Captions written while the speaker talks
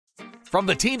From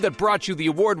the team that brought you the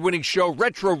award-winning show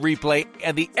Retro Replay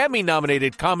and the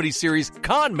Emmy-nominated comedy series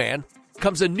Con Man,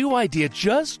 comes a new idea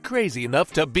just crazy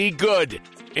enough to be good.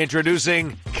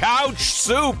 Introducing Couch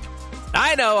Soup.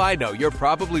 I know, you're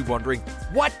probably wondering,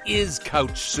 what is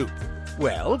Couch Soup?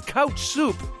 Well, Couch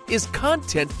Soup is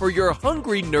content for your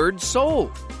hungry nerd soul.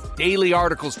 Daily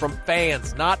articles from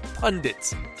fans, not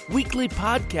pundits. Weekly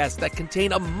podcasts that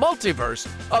contain a multiverse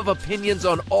of opinions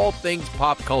on all things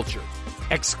pop culture.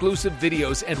 Exclusive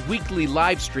videos and weekly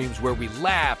live streams where we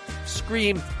laugh,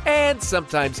 scream, and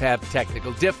sometimes have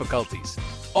technical difficulties.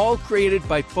 All created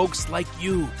by folks like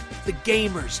you, the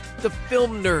gamers, the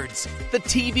film nerds, the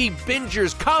TV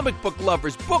bingers, comic book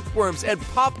lovers, bookworms, and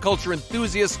pop culture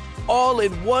enthusiasts, all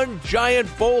in one giant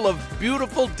bowl of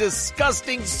beautiful,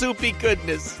 disgusting, soupy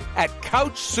goodness at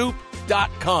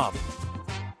couchsoup.com.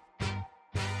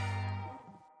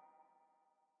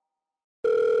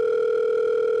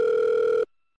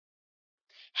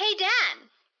 Hey, Dan.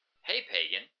 Hey,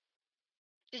 Pagan.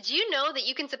 Did you know that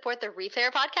you can support the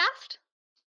Replayer podcast?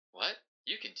 What?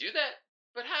 You can do that?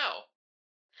 But how?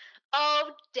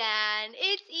 Oh, Dan,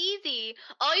 it's easy.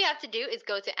 All you have to do is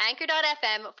go to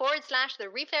anchor.fm/the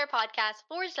Replayer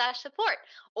podcast/support,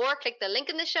 or click the link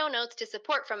in the show notes to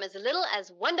support from as little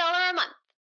as $1 a month.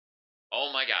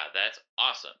 Oh my god, that's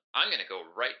awesome. I'm gonna go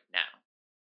right now.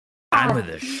 On with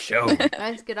the show.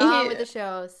 Let's get on with the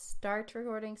show. Start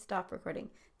recording, stop recording.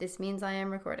 This means I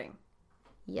am recording.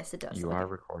 Yes, it does. You are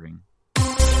recording.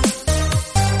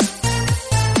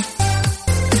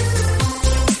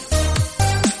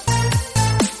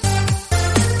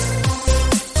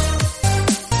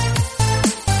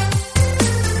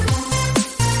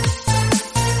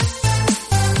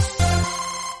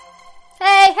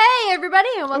 Hey, everybody,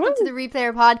 and welcome to the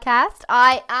Replayer Podcast.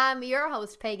 I am your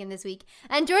host, Pagan, this week,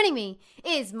 and joining me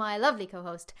is my lovely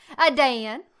co-host,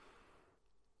 Diane.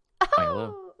 Oh,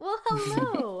 hello. Well,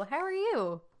 hello. How are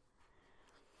you?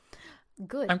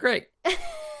 Good. I'm great. Am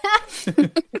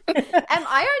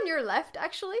I on your left,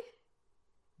 actually?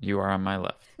 You are on my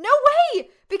left. No way!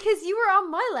 Because you were on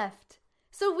my left.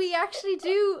 So we actually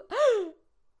do...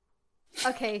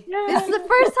 Okay, Yay. This is the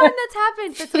first time that's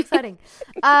happened. That's so exciting.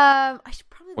 I should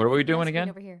probably. What are we doing again?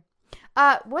 Over here.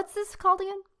 What's this called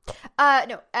again?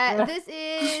 This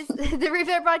is the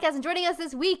Refair Podcast, and joining us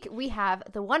this week we have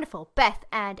the wonderful Beth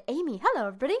and Amy. Hello,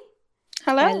 everybody.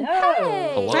 Hello. Hey.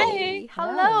 Hello. Hey.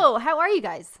 Hello. How are you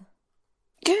guys?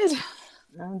 Good.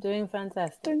 I'm doing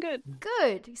fantastic. Doing good.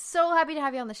 Good. So happy to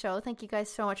have you on the show. Thank you guys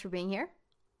so much for being here.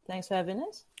 Thanks for having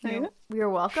us. You're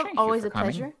welcome. Thank you Always for a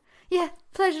coming. pleasure. Yeah,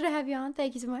 pleasure to have you on.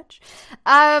 Thank you so much.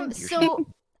 you. So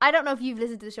I don't know if you've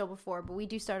listened to the show before, but we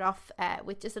do start off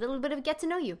with just a little bit of get to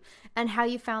know you and how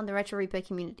you found the Retro Replay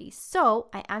community. So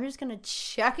I am just going to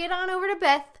chuck it on over to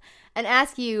Beth and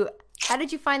ask you, how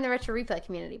did you find the Retro Replay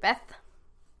community, Beth?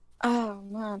 Oh,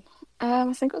 man.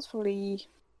 I think it was probably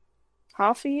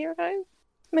half a year ago,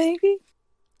 maybe.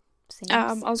 Seems.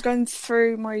 I was going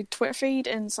through my Twitter feed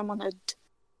and someone had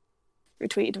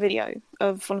retweeted a video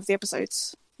of one of the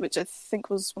episodes, which I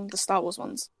think was one of the Star Wars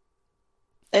ones.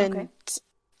 And Okay.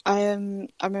 I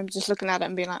remember just looking at it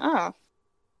and being like,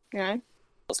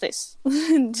 what's this?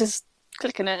 And just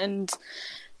clicking it, and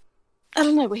I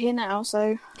don't know, we're here now,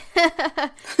 so and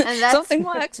that's, something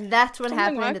worked. That's what Something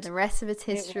happened, worked. and the rest of it's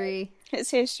history. It's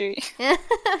history.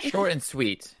 Short and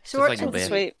sweet. Short Just like and a bit.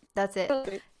 Sweet. That's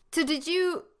it. So did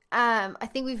you, I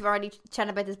think we've already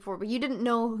chatted about this before, but you didn't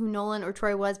know who Nolan or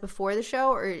Troy was before the show,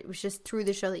 or it was just through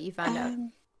the show that you found out?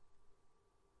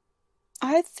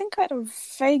 I think I had a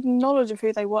vague knowledge of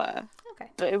who they were,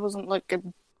 Okay. but it wasn't like a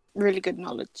really good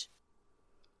knowledge.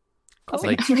 I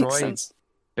Like think that makes Troy sense.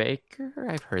 Baker?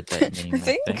 I've heard that name. I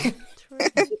think.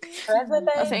 I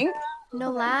I think.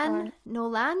 Nolan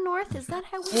North, is that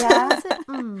how we Yeah. pronounce it?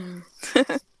 Mm.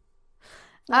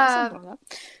 Something like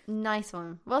that. Nice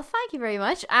one. Well, thank you very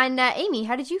much. And Amy,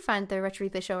 how did you find the Retro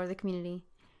Replay show or the community?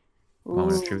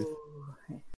 Moment of truth.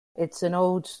 It's an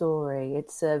old story.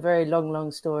 It's a very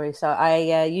long story. So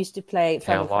I used to play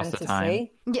Final lost the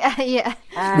Fantasy. Yeah. We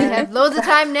And have loads of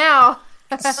time now.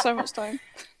 So much time.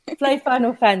 play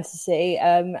Final Fantasy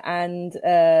and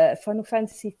Final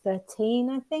Fantasy 13,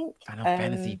 I think. Final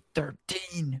Fantasy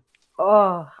 13.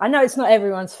 Oh, I know it's not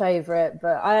everyone's favorite,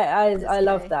 but I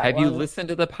love that Have one. you listened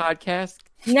to the podcast?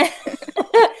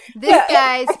 This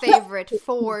guy's favorite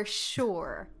for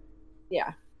sure.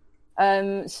 Yeah.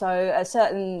 So a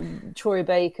certain Troy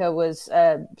Baker was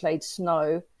played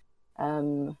Snow,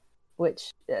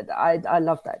 which I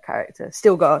love that character.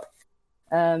 Still God.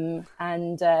 And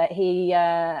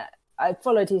I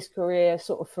followed his career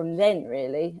sort of from then,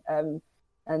 really, and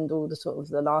all the sort of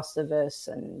The Last of Us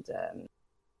and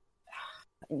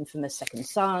infamous Second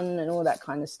Son and all that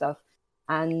kind of stuff.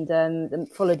 And then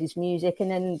followed his music,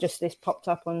 and then just this popped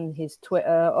up on his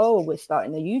Twitter. Oh, we're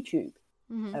starting a YouTube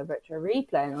retro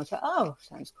replay, and I was like, oh,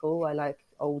 sounds cool. I like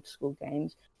old school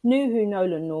games. Knew who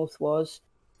Nolan North was,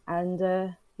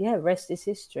 and rest is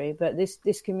history. But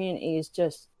this community is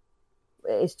just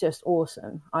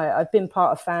awesome. I've been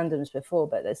part of fandoms before,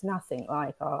 but there's nothing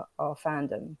like our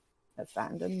fandom. A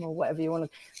fandom or whatever you want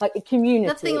to, like a community.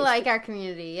 Nothing like our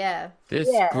community, yeah. This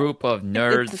group of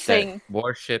nerds thing. that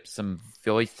worship some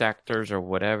voice actors or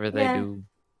whatever they do.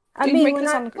 I mean,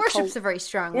 worship's a very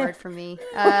strong word for me.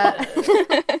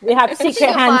 We have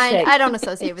secret handshakes. I don't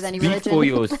associate with any religion. Speak for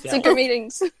yourself. Secret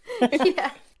meetings.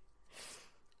 Yeah.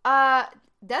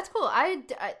 That's cool.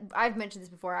 I've mentioned this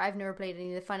before. I've never played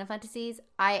any of the Final Fantasies.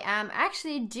 I am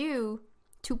actually due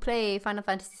to play Final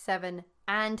Fantasy VII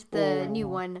and the new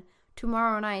one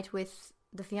tomorrow night with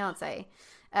the fiance.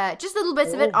 Just little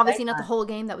bits of it. Obviously not the whole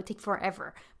game. That would take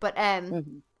forever. But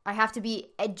I have to be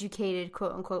educated,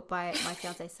 quote unquote, by my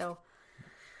fiance. So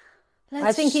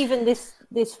I think even this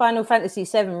Final Fantasy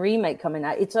VII remake coming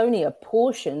out, it's only a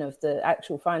portion of the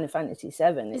actual Final Fantasy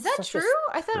VII. Is that true?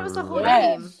 I thought it was the whole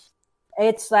game.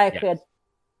 It's like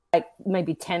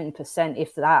maybe 10%,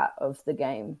 if that, of the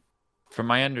game. From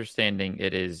my understanding,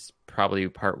 it is probably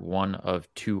part 1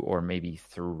 of 2 or maybe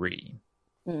 3,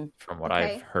 from what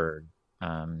I've heard.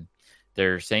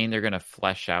 They're saying they're going to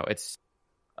flesh out. It's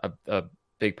a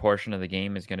big portion of the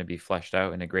game is going to be fleshed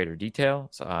out in a greater detail.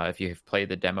 So if you have played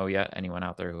the demo yet, anyone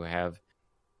out there who have,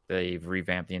 they've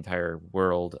revamped the entire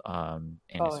world. I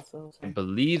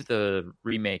believe the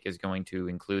remake is going to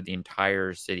include the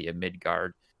entire city of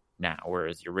Midgard now,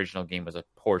 whereas the original game was a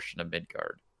portion of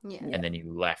Midgard. Yeah. And then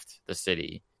you left the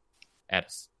city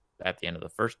at the end of the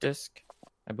first disc,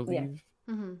 I believe.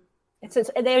 Yeah.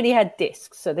 Mm-hmm. They only had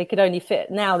discs, so they could only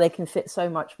fit. Now they can fit so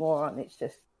much more on. It's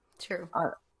just true.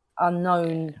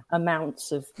 Unknown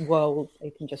amounts of world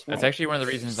they can just make. That's actually one of the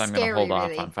reasons I'm going to hold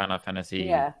off on Final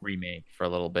Fantasy remake for a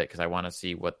little bit, because I want to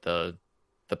see what the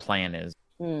plan is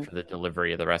for the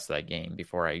delivery of the rest of that game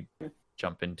before I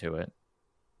jump into it.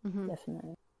 Mm-hmm.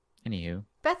 Definitely. Anywho,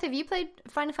 Beth, have you played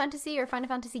Final Fantasy or Final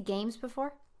Fantasy games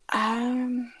before?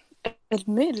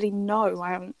 Admittedly, no,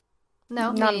 I haven't.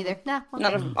 No, me neither. Nah, okay.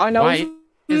 None of I know. Why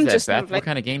is that, Beth? What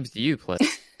kind of games do you play?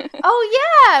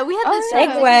 Oh yeah, we had this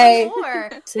segue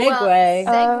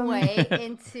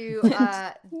into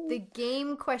the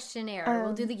game questionnaire.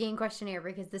 We'll do the game questionnaire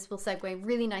because this will segue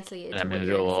really nicely into what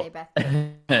you're going to say,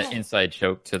 Beth. Inside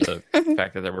joke to the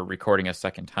fact that we're recording a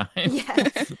second time.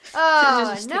 Yes.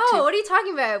 Oh no! What are you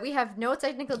talking about? We have no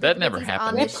technical difficulties. That never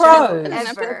happened. On the show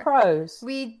ever. We're pros.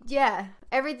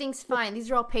 Everything's fine. These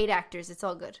are all paid actors. It's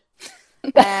all good.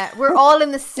 We're all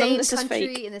in the same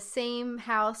country, in the same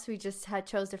house. We just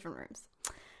chose different rooms.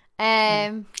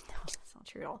 No, that's not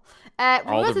true at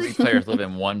all. All the players live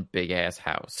in one big ass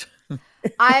house.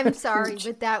 I'm sorry,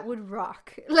 but that would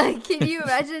rock. Like, can you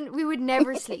imagine? We would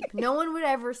never sleep. No one would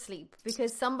ever sleep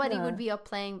because somebody would be up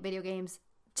playing video games.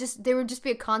 There would just be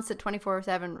a constant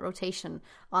 24/7 rotation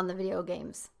on the video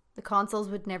games. The consoles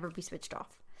would never be switched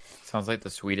off. Sounds like the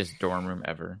sweetest dorm room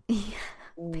ever.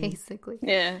 Basically.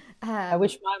 Yeah. I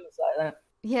wish mine was like that.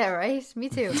 Yeah, right? Me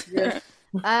too. So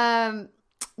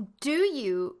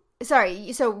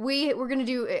we're going to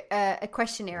do a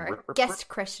questionnaire, a guest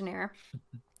questionnaire.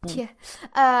 Yeah.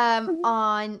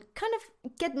 On kind of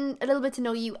getting a little bit to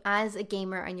know you as a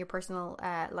gamer and your personal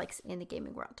likes in the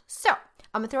gaming world. So,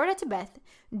 I'm going to throw it out to Beth.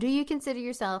 Do you consider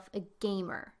yourself a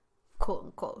gamer? Quote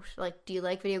unquote. Like, do you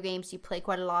like video games? Do you play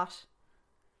quite a lot?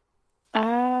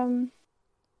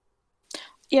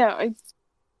 Yeah, I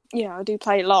do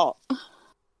play a lot.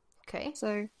 Okay.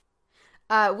 So,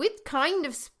 we've kind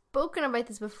of spoken about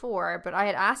this before, but I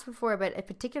had asked before about a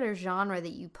particular genre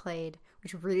that you played,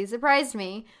 which really surprised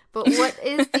me. But what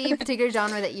is the particular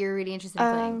genre that you're really interested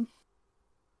in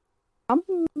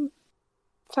playing?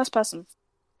 First person.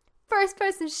 First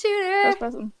person shooter. First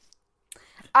person.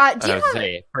 Do you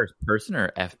say first person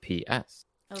or FPS?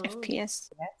 Oh, FPS.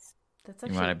 Yes. That's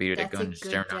you want to beat a gun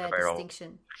staring down a barrel.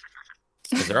 Distinction.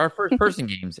 Because there are first person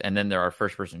games and then there are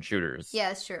first person shooters. Yeah,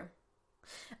 that's true.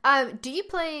 Do you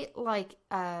play like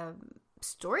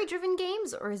story driven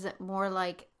games, or is it more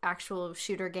like actual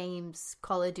shooter games,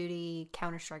 Call of Duty,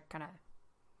 Counter-Strike kind of?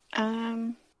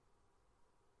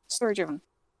 Story driven.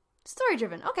 Story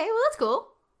driven. Okay, well that's cool.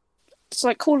 It's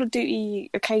like Call of Duty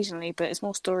occasionally, but it's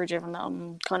more story driven that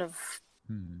I'm kind of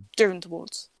driven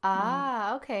towards.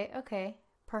 Okay.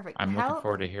 Perfect. I'm looking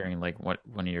forward to hearing like what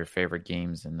one of your favorite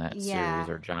games in that series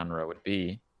or genre would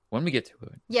be when we get to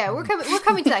it. Yeah, we're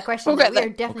coming to that question. We are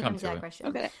definitely coming to that question.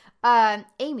 Okay.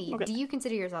 Amy, do you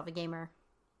consider yourself a gamer?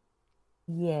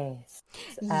 Yes.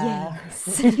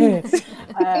 Yes.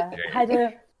 Had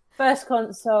a first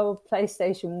console,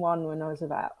 PlayStation 1, when I was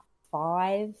about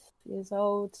 5 years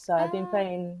old. So I've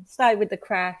been started with the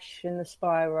Crash and the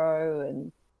Spyro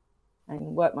and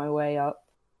worked my way up.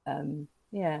 I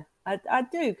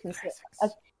do consider.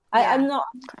 I'm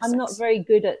not very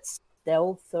good at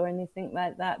stealth or anything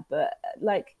like that, but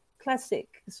like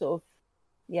classic sort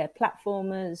of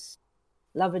platformers.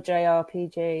 Love a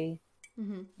JRPG.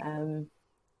 Mm-hmm.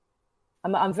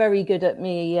 I'm very good at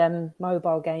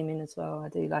mobile gaming as well. I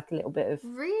do like a little bit of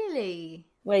really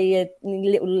where you're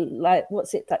little like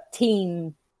what's it like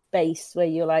team based where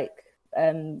you're like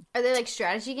are they like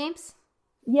strategy games?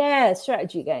 Yeah,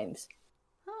 strategy games.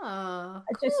 Oh,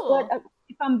 I cool. just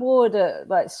if I'm bored at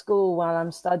like school while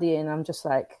I'm studying, I'm just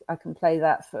like I can play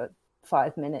that for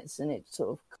 5 minutes and it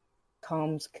sort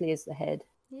of clears the head.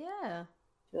 Yeah.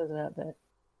 Feels that bit.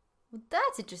 Well,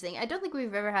 that's interesting. I don't think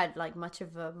we've ever had like much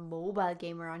of a mobile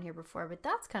gamer on here before, but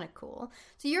that's kind of cool.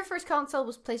 So your first console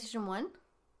was PlayStation 1?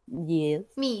 Yes.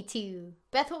 Me too.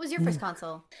 Beth, what was your first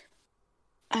console?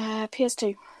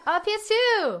 PS2.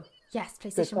 PS2! Yes,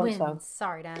 PlayStation wins.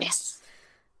 Sorry, Dan. Yes.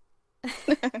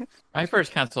 My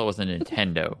first console was a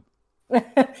Nintendo.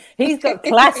 He's got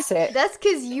classic. That's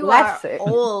because you are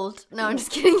old. No, I'm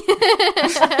just kidding.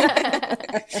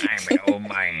 I'm an old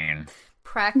man.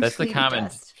 That's the common...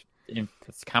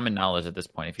 It's common knowledge at this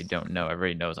point. If you don't know,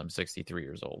 everybody knows I'm 63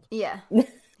 years old. Yeah,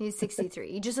 he's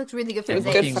 63. He just looks really good for his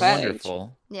age. age.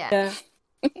 Wonderful. Yeah.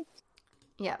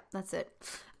 Yeah, that's it.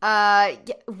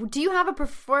 Do you have a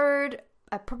preferred...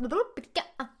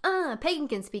 Pagan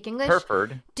can speak English.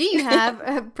 Preferred. Do you have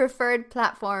a preferred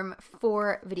platform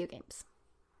for video games?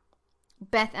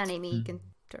 Beth and Amy, you can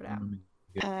throw it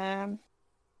out.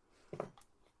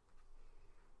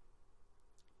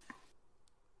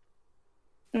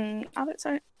 Alex,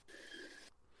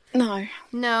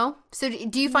 No. So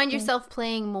do you find yourself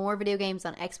playing more video games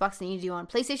on Xbox than you do on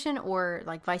PlayStation, or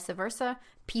like vice versa?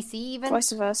 PC even?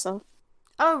 Vice versa.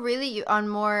 Oh, really? You on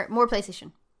more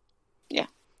PlayStation? Yeah.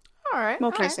 All right.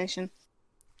 More PlayStation. Right.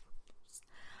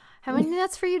 How many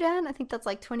that's for you, Dan? I think that's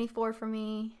like 24 for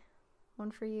me.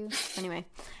 1 for you. Anyway.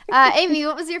 Amy,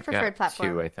 what was your preferred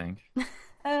platform? 2, I think.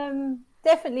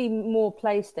 Definitely more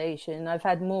PlayStation. I've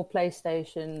had more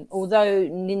PlayStation, although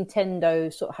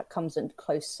Nintendo sort of comes in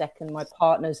close second. My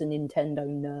partner's a Nintendo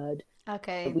nerd.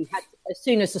 Okay. So as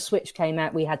soon as the Switch came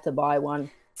out, we had to buy one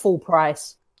full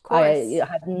price. I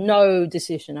had no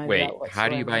decision over that whatsoever. How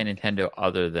do you buy a Nintendo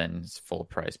other than full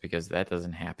price? Because that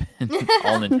doesn't happen.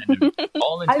 all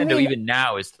Nintendo even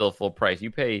now is still full price.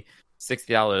 You pay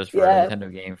 $60 for a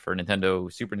Nintendo game for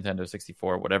Nintendo, Super Nintendo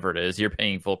 64, whatever it is. You're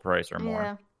paying full price or more.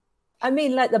 Yeah. I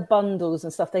mean, like the bundles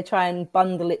and stuff, they try and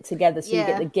bundle it together so you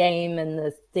get the game and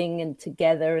the thing and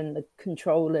together and the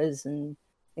controllers and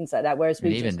things like that. Whereas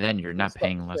even then, you're not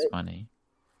paying less money.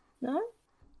 No?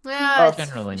 Well,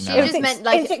 generally she no. just meant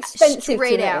like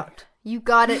straight out. You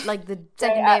got it like the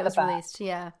second day it was released.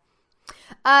 Yeah.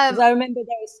 Because I remember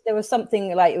there was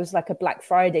something like it was like a Black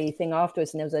Friday thing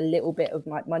afterwards, and there was a little bit of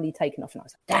my money taken off, and I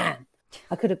was like, "Damn,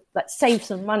 I could have like saved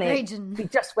some money. We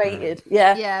just waited."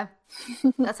 Yeah, yeah.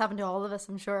 That's happened to all of us,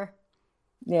 I'm sure.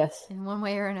 Yes, in one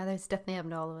way or another, it's definitely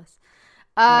happened to all of us.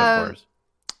 Of course.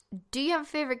 Do you have a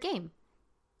favorite game,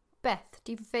 Beth?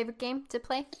 Do you have a favorite game to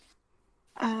play?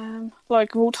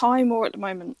 Like all time or at the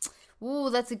moment? Ooh,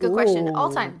 that's a good question.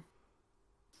 All time.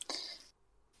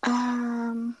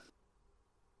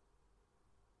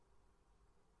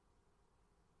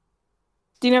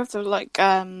 Do you know the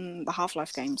the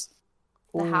Half-Life games?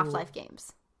 The Half-Life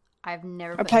games. I've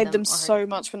never played them so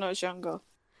much when I was younger.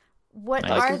 What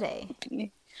are they?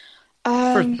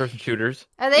 First-person shooters.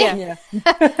 Are they? Yeah.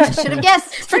 I should have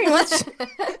guessed. Pretty much.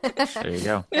 There you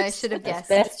go. I should have guessed.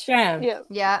 Best chance.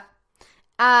 Yeah.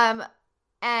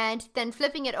 And then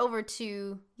flipping it over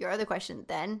to your other question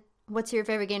then, what's your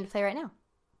favorite game to play right now?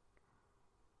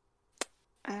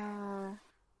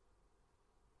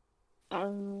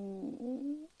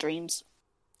 Dreams.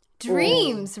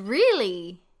 Dreams,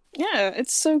 really? Yeah,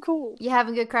 it's so cool. You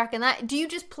having a good crack in that? Do you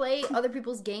just play other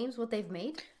people's games, what they've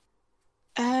made?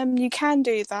 You can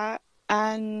do that,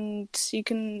 and you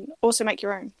can also make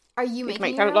your own. Are you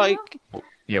making your own?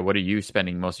 Yeah, what are you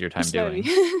spending most of your time doing?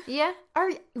 Yeah,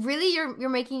 really? You're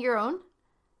making your own?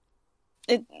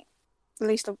 At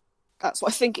least that's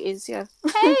what I think it is. Yeah.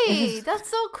 Hey, that's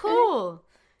so cool.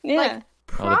 Yeah.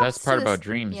 Well, the best part about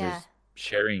Dreams is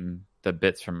sharing the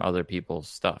bits from other people's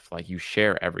stuff. Like, you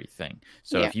share everything.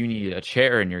 So if you need a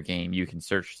chair in your game, you can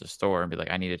search the store and be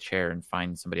like, I need a chair, and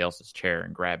find somebody else's chair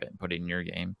and grab it and put it in your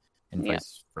game, and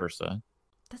vice versa.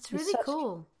 That's really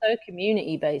cool. So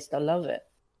community based. I love it.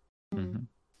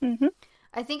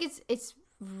 I think it's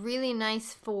really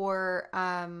nice for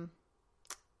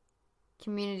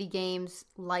community games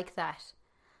like that.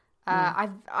 I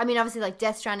mean, obviously, like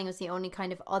Death Stranding was the only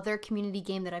kind of other community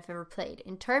game that I've ever played.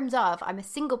 In terms of, I'm a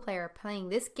single player playing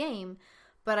this game,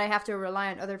 but I have to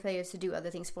rely on other players to do other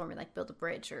things for me, like build a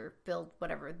bridge or build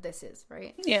whatever this is,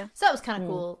 right? Yeah. So that was kind of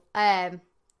cool.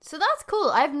 So that's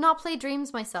cool. I have not played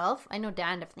Dreams myself. I know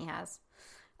Dan definitely has.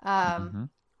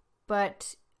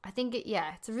 But I think,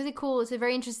 it's a really cool, it's a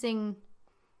very interesting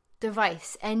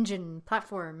device, engine,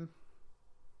 platform,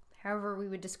 however we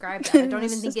would describe that. I don't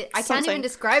even think I can't even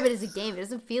describe it as a game. It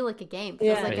doesn't feel like a game.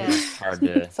 It feels like it's hard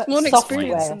to it's more an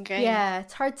experience than game. Yeah,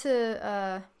 it's hard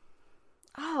to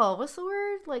what's the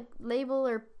word? Like label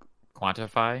or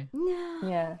quantify?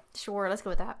 Yeah. Sure, let's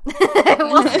go with that.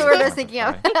 What's the word I was thinking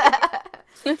of?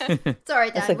 It's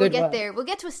alright, Dan. We'll get there. We'll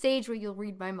get to a stage where you'll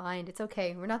read my mind. It's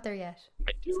okay. We're not there yet.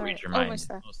 I do read your mind most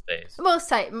days. Most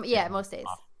days.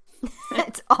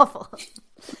 It's awful.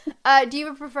 Do you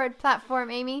have a preferred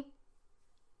platform, Amy?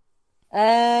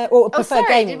 Preferred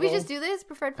game. Did we just do this?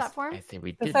 Preferred platform? I think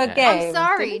we did preferred that. game. I'm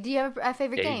sorry. Do you have a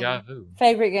favorite game?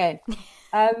 Favorite game.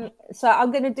 So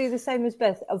I'm going to do the same as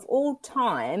Beth. Of all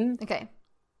time, okay,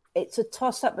 it's a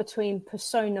toss-up between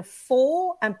Persona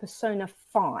 4 and Persona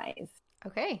 5.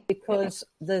 Okay. Because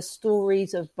the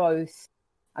stories of both...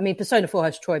 I mean, Persona 4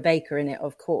 has Troy Baker in it,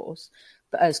 of course,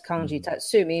 but as Kanji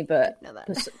Tatsumi, but... I know that.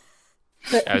 I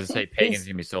was going to say, Pagan's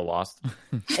going to be so lost.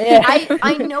 Yeah.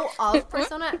 I know of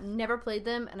Persona, never played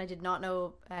them, and I did not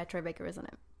know Troy Baker was in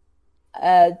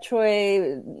it.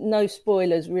 Troy, no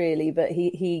spoilers really, but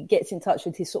he gets in touch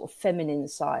with his sort of feminine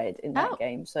side in that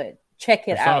game, so check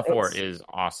it out. Persona 4 is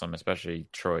awesome, especially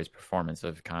Troy's performance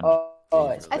of Kanji.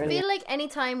 I feel like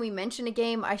anytime we mention a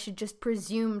game, I should just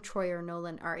presume Troy or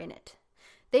Nolan are in it.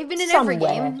 They've been in every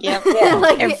game. Yep.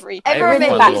 Like every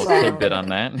little tidbit on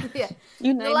that. Yeah.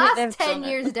 You the last 10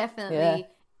 years, definitely,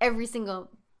 every single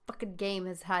fucking game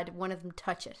has had one of them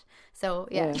touch it. So,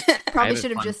 probably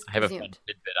should have just I have presumed. a fun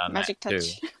tidbit on Magic that,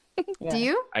 touch. too. Do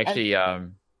you? Actually,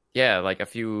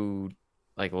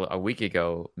 like a week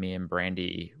ago, me and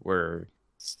Brandy were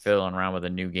fiddling around with a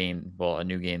new game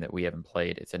that we haven't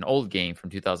played. It's an old game from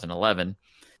 2011.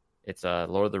 It's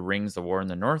Lord of the Rings, The War in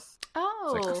the North.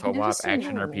 Oh, it's like a co-op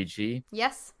action RPG.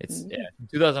 Yes. It's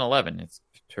 2011. It's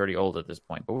pretty old at this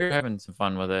point, but we were having some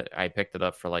fun with it. I picked it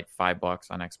up for like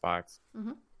 $5 on Xbox,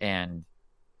 and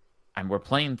we're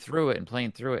playing through it,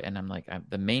 and I'm like,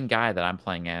 the main guy that I'm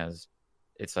playing as,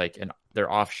 it's like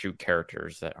they're offshoot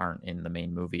characters that aren't in the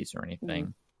main movies or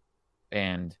anything,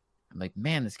 and I'm like,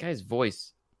 man, this guy's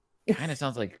voice kind of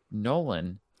sounds like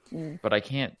Nolan. But I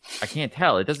can't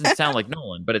tell. It doesn't sound like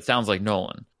Nolan, but it sounds like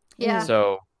Nolan. Yeah.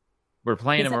 So we're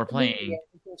playing and we're playing. Yeah,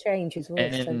 you can change his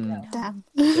voice. And Damn.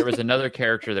 there was another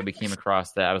character that we came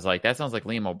across that I was like, that sounds like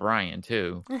Liam O'Brien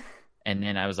too. And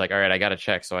then I was like, all right, I got to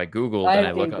check. So I Googled and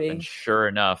I look up, and sure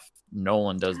enough,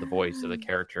 Nolan does the voice of the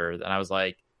character. And I was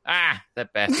like,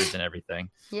 that bastard's in everything.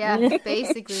 Yeah,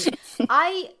 basically.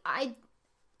 I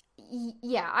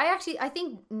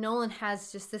think Nolan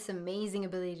has just this amazing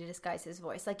ability to disguise his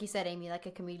voice. Like you said, Amy, like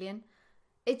a chameleon.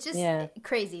 It's just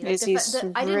crazy. Like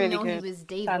I didn't know he was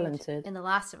David talented in The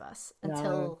Last of Us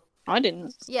until I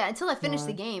didn't. Yeah, until I finished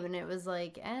the game, and it was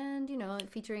like, and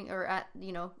featuring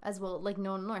as well, like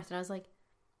Nolan North, and I was like,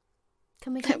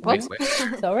 come again? What?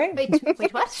 Sorry.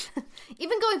 Wait, what?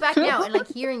 Even going back now and like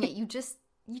hearing it, you just,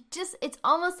 it's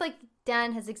almost like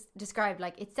Dan has described.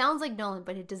 Like it sounds like Nolan,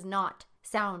 but it does not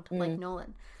sound like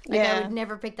Nolan. Like I would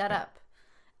never pick that up.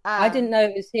 I didn't know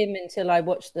it was him until I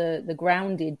watched the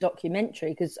Grounded documentary,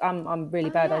 because I'm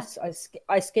really bad. Yes.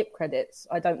 I skip credits.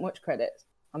 I don't watch credits.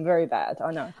 I'm very bad.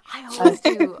 I know. I always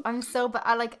do. I'm so bad.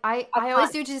 I always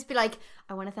do just be like,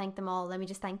 I want to thank them all. Let me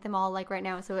just thank them all like right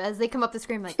now. So as they come up the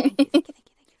screen, I'm like, thank you.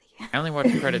 I only watch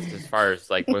credits as far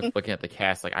as like looking at the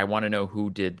cast. Like I want to know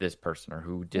who did this person or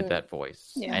who did that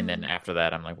voice, and then after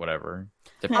that, I'm like, whatever.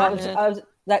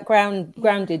 That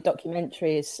Grounded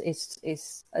documentary is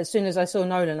as soon as I saw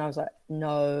Nolan, I was like,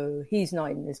 no, he's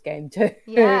not in this game too.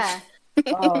 Yeah.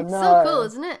 Oh, no. So cool,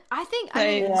 isn't it?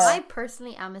 I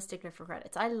personally am a stickler for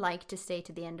credits. I like to stay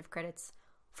to the end of credits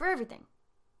for everything,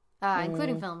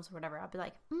 including films or whatever. I'll be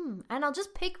like, and I'll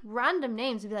just pick random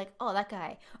names and be like, oh, that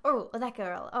guy, oh, that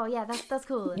girl, oh yeah, that's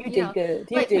cool. You did good.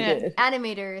 You did good.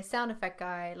 Animator, sound effect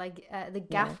guy, like the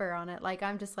gaffer on it. Like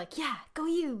I'm just like, yeah, go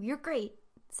you. You're great.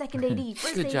 Second AD,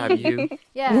 first Good AD. job, you.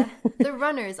 Yeah, the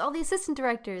runners, all the assistant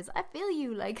directors. I feel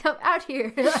you. Like I'm out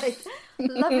here, like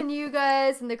loving you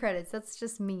guys in the credits. That's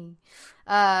just me.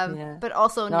 But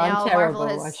also now Marvel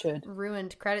has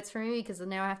ruined credits for me, because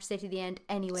now I have to stay to the end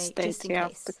anyway, just in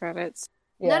case. The credits.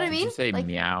 You know what I mean? Did you say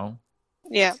meow?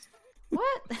 Yeah.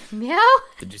 What? Meow?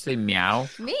 Did you say meow?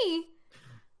 Me?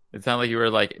 It sounded like you were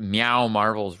like, meow,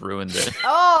 Marvel's ruined it.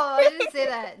 Oh, I didn't say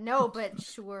that. No, but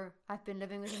sure. I've been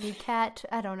living with a new cat.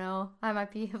 I don't know. I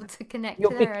might be able to connect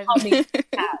You're to there. becoming a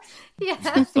cat. Yeah.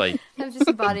 It's like I'm just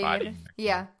embodying it. embodying it.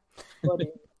 Yeah. Body.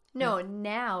 No,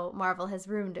 now Marvel has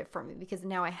ruined it for me because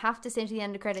now I have to stay to the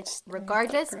end of credits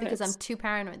regardless because I'm too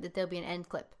paranoid that there'll be an end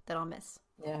clip that I'll miss.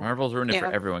 Yeah. Marvel's ruined it for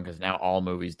everyone because now all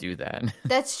movies do that.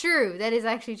 That's true. That is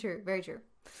actually true. Very true.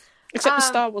 Except the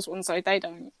Star Wars ones, though, they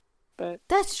don't. But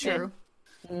that's true.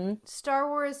 Yeah. Mm. Star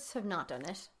Wars have not done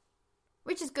it,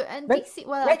 which is good. And Re- DC,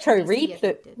 well, Retro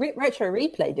DC, Retro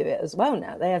Replay do it as well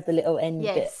now. They have the little end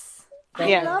bit. Yes. I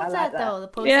Yeah. love I like that that. though. The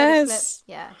post Yes.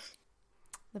 clip. Yeah.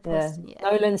 The Yeah. post. Yeah.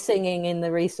 Nolan singing in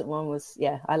the recent one was,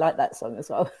 I like that song as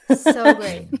well. So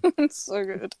great. so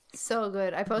good. So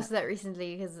good. I posted that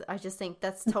recently because I just think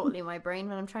that's totally my brain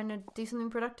when I'm trying to do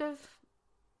something productive.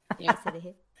 Yeah.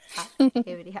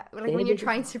 Like when you're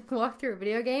trying to walk through a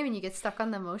video game and you get stuck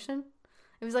on the motion.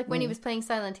 It was like when he was playing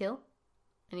Silent Hill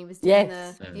and he was doing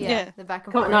the back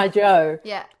and forth. Cotton Eye Joe.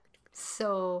 Yeah.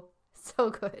 So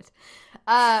good.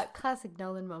 Classic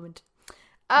Nolan moment.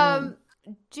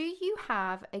 Do you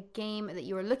have a game that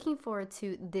you are looking forward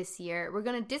to this year? We're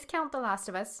going to discount The Last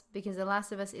of Us because The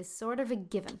Last of Us is sort of a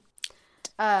given.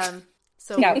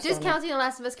 So we're discounting The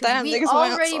Last of Us because we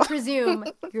already presume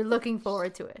you're looking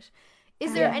forward to it.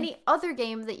 Is there any other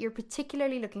game that you're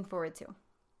particularly looking forward to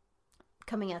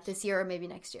coming out this year or maybe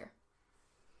next year?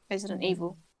 Resident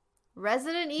Evil.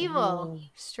 Resident Evil.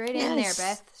 Straight in there,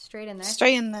 Beth. Straight in there.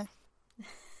 Straight in there.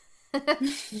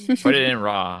 Put it in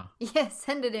raw. Yes,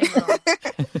 send it in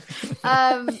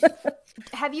raw.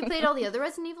 Have you played all the other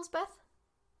Resident Evils, Beth?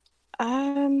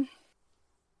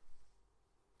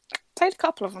 Played a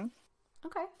couple of them.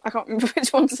 Okay. I can't remember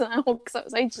which ones now because that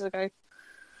was ages ago.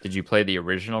 Did you play the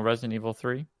original Resident Evil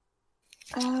 3?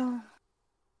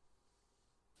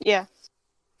 Yeah.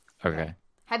 Okay.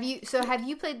 Have you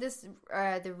played this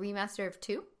the remaster of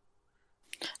 2?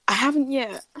 I haven't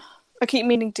yet. I keep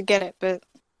meaning to get it, but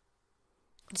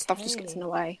stuff just gets in the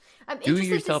way. Do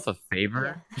yourself a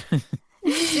favor. Yeah.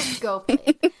 Just go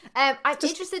play it. I'm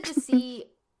interested to see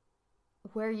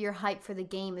where your hype for the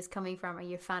game is coming from. Are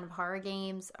you a fan of horror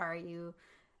games? Are you...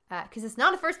 Because it's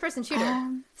not a first-person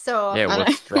shooter. So yeah,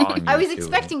 what's drawing you I was to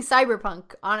expecting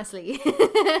Cyberpunk, honestly.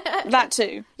 That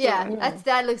too. Yeah,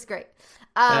 that looks great.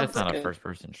 That's not a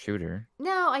first-person shooter.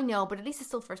 No, I know, but at least it's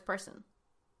still first-person.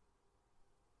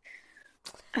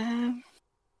 I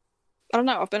don't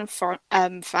know. I've been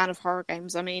a fan of horror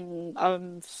games. I mean,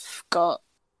 I've got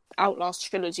Outlast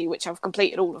trilogy, which I've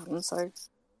completed all of them. So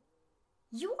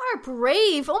you are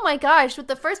brave. Oh my gosh, with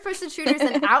the first-person shooters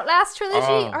and Outlast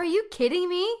trilogy, are you kidding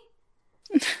me?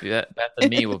 That to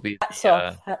me will be Hats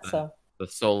off. The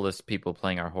soulless people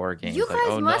playing our horror games. You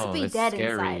guys must be dead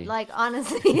scary. inside. Like,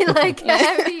 honestly, like,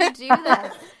 how do you do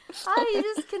that? I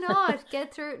just cannot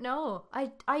get through. No,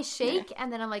 I shake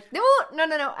and then I'm like, no,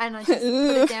 and I just put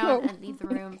it down and leave the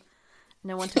room.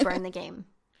 No one to burn the game.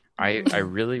 I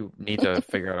really need to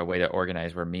figure out a way to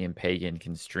organize where me and Pagan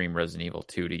can stream Resident Evil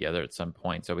 2 together at some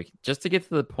point. So just to get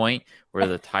to the point where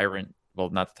the tyrant, well,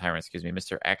 not the tyrant, excuse me,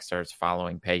 Mr. X starts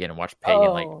following Pagan and watch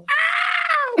Pagan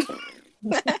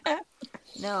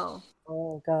No.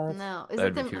 Oh god. No. Is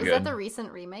that the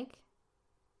recent remake?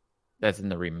 That's in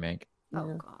the remake.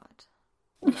 Oh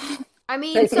god. I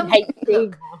mean,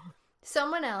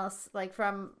 someone else, like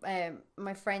from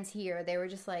my friends here, they were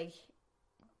just like,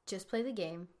 just play the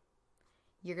game.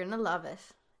 You're gonna love it.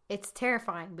 It's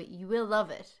terrifying, but you will love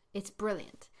it. It's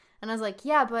brilliant. And I was like,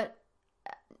 yeah, but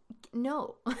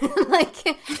no. Like,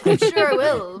 I'm sure I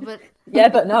will, but yeah,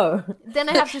 but no. Then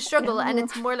I have to struggle, and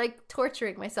it's more like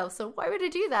torturing myself. So why would I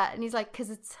do that? And he's like, because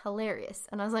it's hilarious.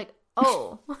 And I was like,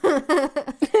 oh,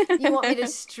 you want me to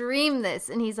stream this?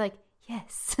 And he's like,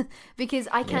 yes, because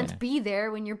I can't be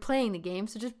there when you're playing the game,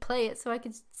 so just play it so I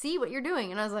can see what you're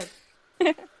doing. And I was like,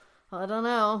 I don't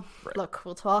know. Right. Look,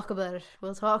 we'll talk about it.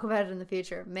 We'll talk about it in the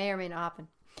future. May or may not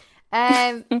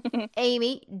happen.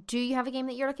 Amy, do you have a game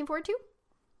that you're looking forward to?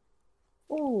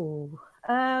 Oh,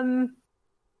 I'm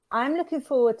looking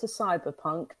forward to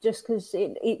Cyberpunk just because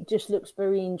it just looks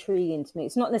very intriguing to me.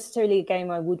 It's not necessarily a game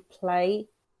I would play,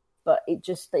 but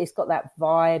it's got that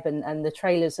vibe and the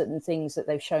trailers and things that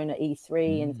they've shown at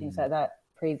E3 and things like that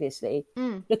previously.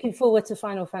 Looking forward to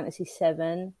Final Fantasy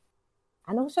VII.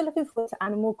 And also looking forward to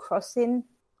Animal Crossing.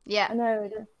 Yeah. I know.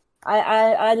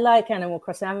 I like Animal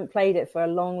Crossing. I haven't played it for a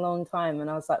long, long time. And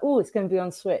I was like, oh, it's going to be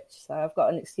on Switch. So I've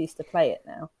got an excuse to play it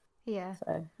now. Yeah.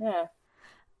 So, yeah.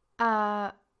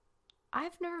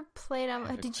 I've never played...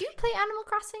 Did you play Animal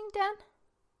Crossing, Dan?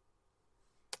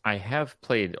 I have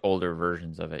played older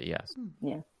versions of it, yes.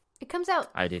 Yeah. It comes out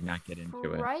I did not get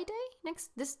into it. Friday?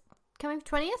 This coming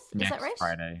 20th? Is that right?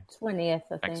 Friday. 20th,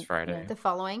 I think. Next Friday. The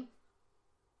following?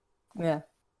 Yeah.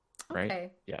 Right?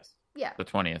 Okay. Yes. Yeah. The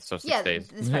 20th, so 6 days.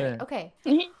 This Friday. Okay.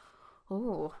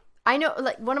 Oh. I know,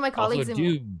 like, one of my colleagues... Also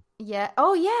Doom. Yeah.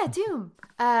 Oh, yeah, Doom.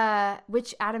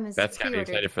 Which Adam is Beth's gotta be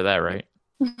pre-ordered. excited for that, right?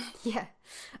 Yeah.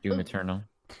 Doom Eternal.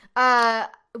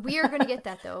 We are going to get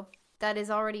that, though. That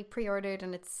is already pre-ordered,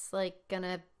 and it's, like,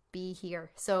 gonna be here.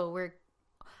 So we're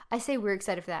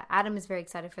excited for that. Adam is very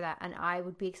excited for that, and I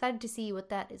would be excited to see what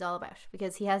that is all about,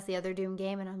 because he has the other Doom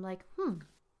game, and I'm like,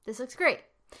 this looks great.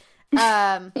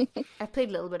 I've played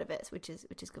a little bit of it, which is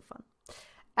good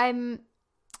fun.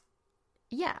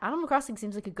 Yeah, Animal Crossing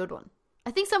seems like a good one.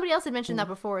 I think somebody else had mentioned that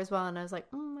before as well, and I was like,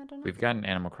 I don't know. We've gotten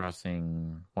Animal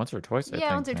Crossing once or twice, I think.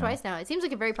 Yeah, once or twice now. It seems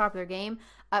like a very popular game.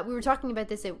 We were talking about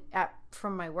this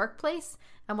from my workplace,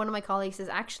 and one of my colleagues has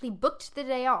actually booked the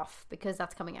day off because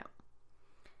that's coming out.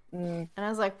 And I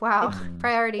was like, wow,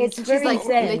 priorities. She's like,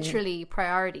 literally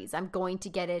priorities. I'm going to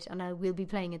get it, and I will be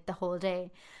playing it the whole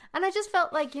day. And I just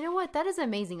felt like, you know what? That is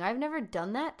amazing. I've never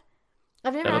done that.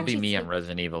 That'll be me on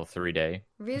Resident Evil 3 day.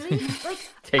 Really? Like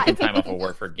taking time off of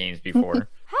work for games before.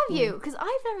 Have you? Because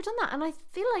I've never done that, and I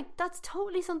feel like that's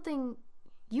totally something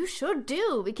you should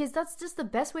do, because that's just the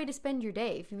best way to spend your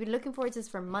day. If you've been looking forward to this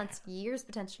for months, years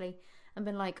potentially, and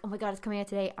been like, oh my god, it's coming out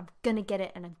today, I'm gonna get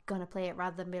it and I'm gonna play it,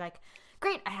 rather than be like,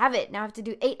 great, I have it, now I have to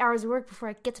do 8 hours of work before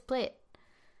I get to play it.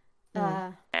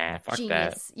 Fuck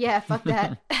genius. that. Yeah, fuck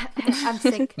that. I'm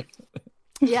sick.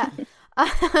 Yeah.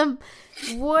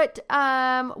 What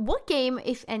game,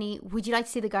 if any, would you like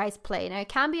to see the guys play? Now, it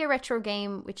can be a retro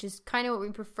game, which is kind of what we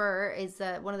prefer, is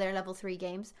one of their level 3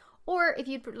 games. Or if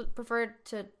you'd prefer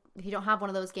to, if you don't have one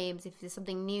of those games, if there's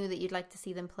something new that you'd like to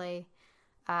see them play,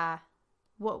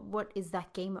 what is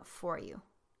that game for you?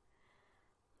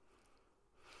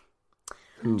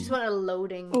 I just want a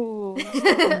loading. Ooh.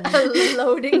 a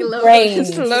loading. Brains.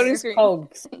 Just a loading screen.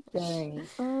 Cogs.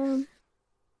 Dang.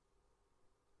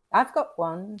 I've got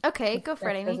one. Okay, go for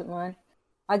it, Amy. Doesn't mind.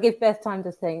 I give Beth time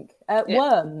to think.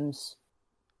 Worms.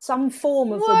 Some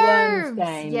form of the Worms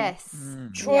game. Yes.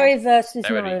 Troy versus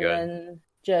That would be Nolan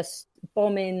just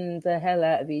bombing the hell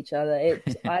out of each other.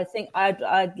 I think I'd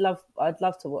love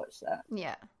to watch that.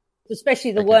 Yeah.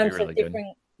 Especially the That could Worms be really have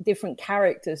different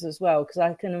characters as well, because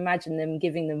I can imagine them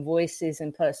giving them voices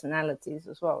and personalities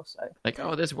as well. So like,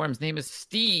 oh, this worm's name is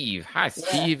Steve. Hi,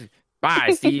 Steve.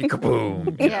 Bye, Steve.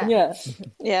 Kaboom.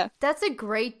 Yeah. That's a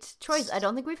great choice. I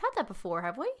don't think we've had that before,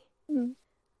 have we?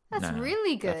 That's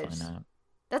really good.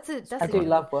 Definitely not. I do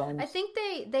love Worms. I think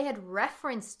they had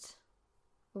referenced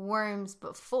Worms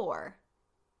before.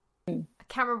 I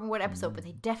can't remember what episode, but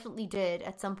they definitely did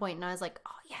at some point, and I was like,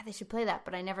 oh yeah, they should play that,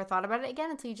 but I never thought about it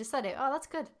again until you just said it. Oh, that's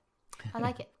good. I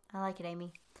like it. I like it,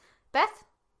 Amy. Beth?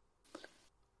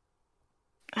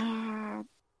 Oh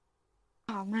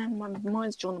man, my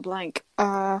mind's drawn a blank.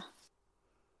 Dun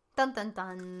dun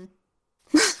dun.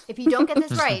 If you don't get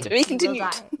this right, we continue. You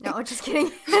will die. No, just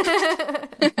kidding.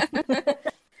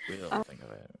 We'll think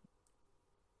of it.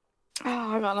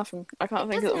 Oh, I got nothing. I can't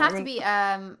think of it. It doesn't have to be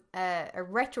a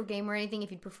retro game or anything.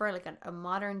 If you'd prefer like a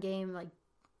modern game, like,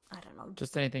 I don't know.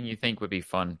 Just anything you think would be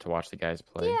fun to watch the guys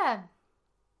play. Yeah.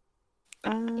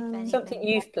 Something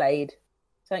you've played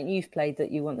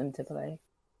that you want them to play.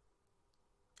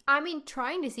 I mean,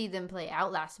 trying to see them play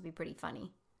Outlast would be pretty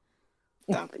funny.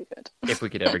 That'd be good. If we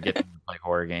could ever get them to play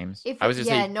horror games.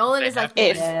 Nolan is like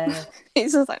if. this.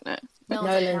 He's just like, no.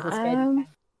 Nolan's a scared.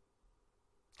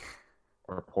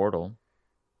 Or Portal.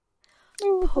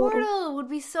 Portal would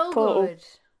be so Portal.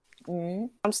 good.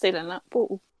 I'm stealing that.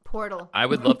 Portal. I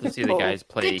would love to see the guys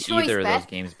play Good choice, either of Beth. those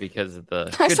games because of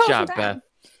the... I Good saw job, for Beth.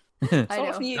 I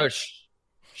know. For you. Oh, shh.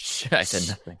 I said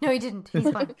nothing. No, he didn't. He's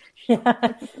fine.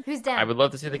 Who's Dan? I would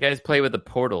love to see the guys play with the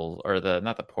portal, or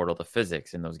the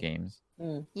physics in those games.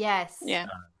 Yes. Yeah.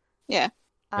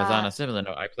 Because on a similar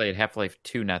note, I played Half-Life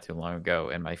 2 not too long ago,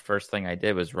 and my first thing I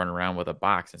did was run around with a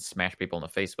box and smash people in the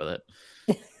face with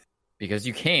it. Because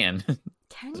you can.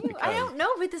 Can you? I don't know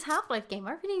with this Half-Life game.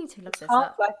 I really need to look this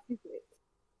up. Half-Life physics.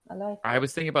 I like it. I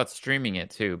was thinking about streaming it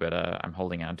too, but I'm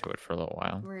holding on to it for a little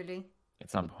while. Really? At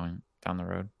some point down the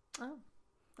road. Oh.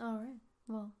 All right.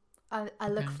 Well, I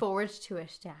look forward to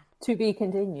it, Dan. To be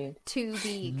continued. To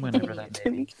be Whenever continued. that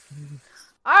may be.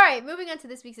 All right, moving on to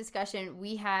this week's discussion,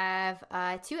 we have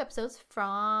 2 episodes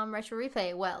from Retro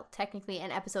Replay. Well, technically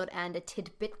an episode and a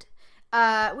tidbit,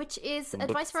 which is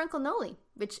Advice for Uncle Noli,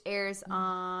 which airs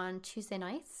on Tuesday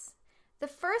nights. The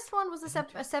first one was a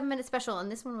 7-minute special,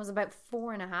 and this one was about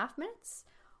 4.5 minutes.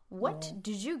 What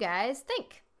did you guys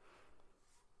think?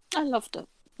 I loved it.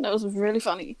 That was really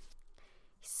funny.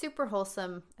 Super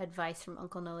wholesome advice from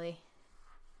Uncle Noli.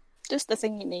 Just the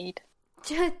thing you need.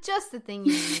 Just the thing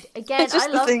you need. Again,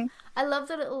 I love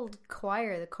the little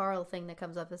choir, the choral thing that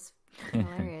comes up. It's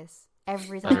hilarious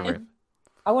every time.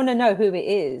 I want to know who it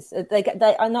is.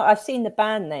 I know I've seen the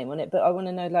band name on it, but I want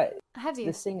to know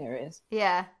the singer is.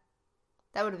 Yeah,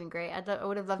 that would have been great. I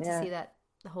would have loved to see that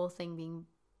the whole thing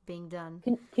being done.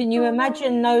 Can you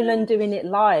imagine Nolan doing it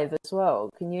live as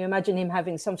well? Can you imagine him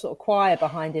having some sort of choir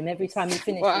behind him every time he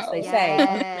finishes? They say,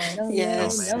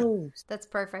 yes. That's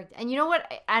perfect. And you know what?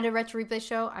 At a Retro Replay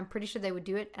show, I'm pretty sure they would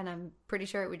do it, and I'm pretty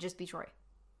sure it would just be Troy.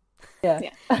 Yeah.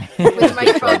 With a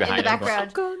microphone in the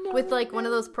background, with like one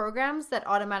of those programs that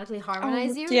automatically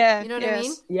harmonize you. Yeah, you know what I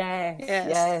mean?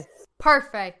 Yes.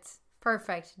 Perfect.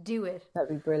 Do it. That'd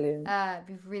be brilliant. It'd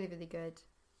be really, really good.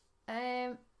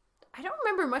 I don't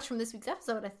remember much from this week's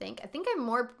episode. I think I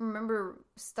more remember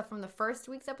stuff from the first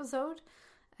week's episode.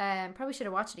 Probably should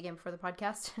have watched it again before the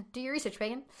podcast. Do your research,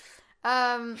 Pagan.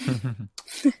 Yeah,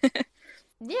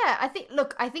 I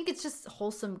think it's just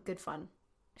wholesome, good fun.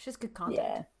 It's just good content.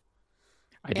 Yeah.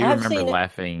 I do remember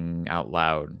laughing out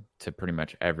loud to pretty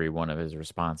much every one of his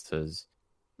responses.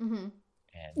 Mm-hmm.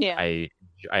 And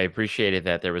I appreciated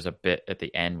that there was a bit at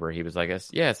the end where he was like,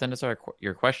 send us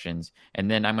your questions,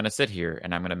 and then I'm going to sit here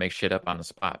and I'm going to make shit up on the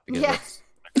spot. Because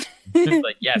that's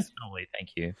like, yes, totally,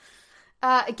 thank you.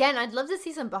 Again, I'd love to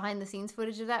see some behind-the-scenes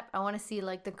footage of that. I want to see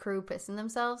like the crew pissing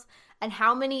themselves, and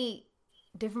how many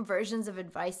different versions of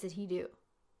advice did he do?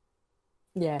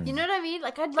 Yeah. You know what I mean?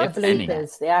 Like, I'd love to see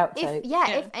that. The outtakes.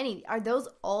 If any. Are those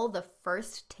all the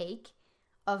first take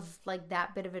of, like,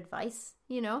 that bit of advice,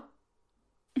 you know?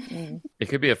 It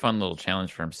could be a fun little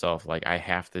challenge for himself. Like, I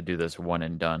have to do this one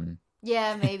and done.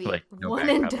 Yeah, maybe. Like, no one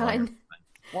and done.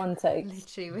 One take.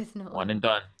 Literally with no one and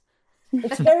done.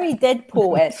 It's very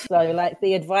Deadpool-esque, though. Like,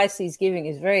 the advice he's giving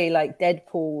is very, like,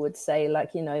 Deadpool would say, like,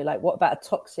 you know, like, what about a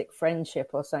toxic friendship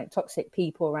or something? Toxic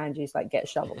people around you is like, get a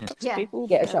shovel. Yeah.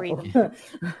 Get a shovel.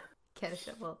 Get a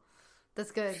shovel.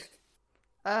 That's good.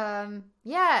 Yeah.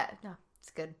 No,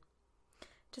 it's good.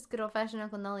 Just good old-fashioned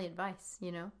Uncle Nolly advice,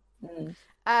 you know?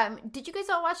 Did you guys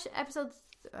all watch episode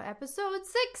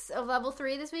 6 of Level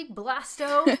 3 this week?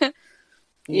 Blasto?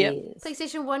 Yep.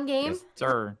 PlayStation 1 game? Yes,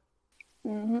 sir.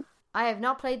 Mm-hmm. I have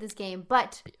not played this game,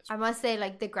 but I must say,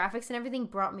 like, the graphics and everything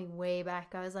brought me way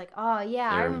back. I was like, oh, yeah,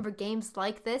 I remember games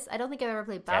like this. I don't think I've ever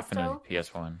played Blasto. Definitely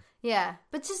PS1. Yeah,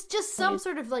 but just some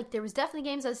sort of, like, there was definitely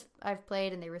games I've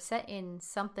played, and they were set in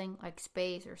something like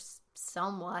space or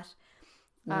somewhat.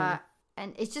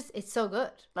 And it's so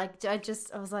good. Like, I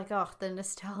was like, oh, the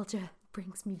nostalgia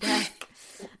brings me back.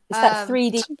 It's that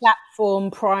 3D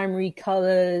platform, primary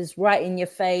colors, right in your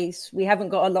face. We haven't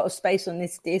got a lot of space on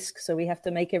this disc, so we have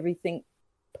to make everything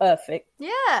perfect.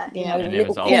 Yeah. You know, and it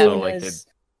was also like the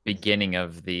beginning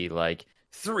of the like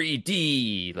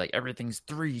 3D, like everything's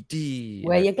 3D.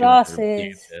 Wear your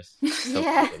glasses.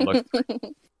 Yeah.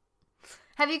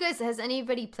 Has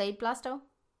anybody played Blasto?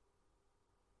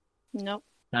 Nope.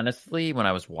 Honestly, when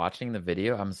I was watching the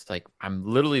video, I'm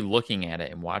literally looking at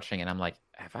it and watching, and I'm like,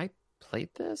 have I played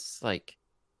this? Like,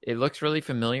 it looks really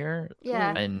familiar.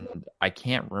 Yeah. And I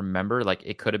can't remember. Like,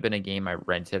 it could have been a game I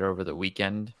rented over the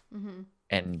weekend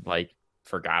and, like,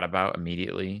 forgot about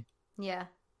immediately. Yeah.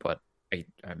 But I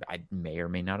may or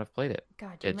may not have played it.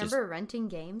 God, do you remember renting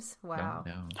games? Wow.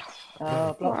 No.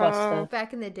 Oh, Blockbuster.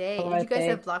 Back in the day. Did you guys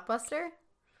have Blockbuster?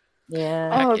 Yeah.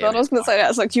 Oh, God, I was going to say that.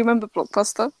 It's like, do you remember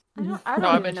Blockbuster? I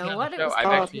don't even know what it was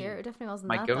called here. It definitely wasn't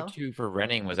my go-to for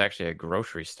renting was actually a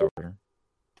grocery store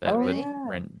that would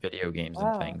rent video games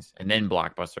and things, and then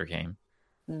Blockbuster came.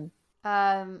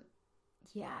 I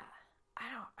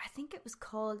think it was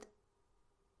called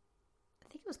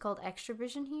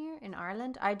Extravision here in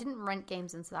Ireland. I didn't rent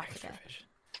games in South Africa.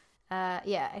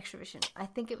 Extravision. I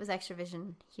think it was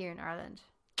Extravision here in Ireland.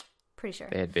 Pretty sure.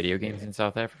 They had video games in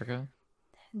South Africa?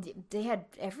 They had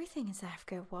everything in South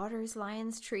Africa. Waters,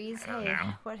 lions, trees. Hey,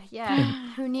 what?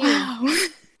 Yeah, who knew? Wow.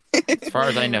 As far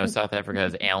as I know, South Africa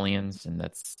has aliens, and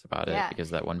that's about it,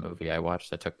 because that one movie I watched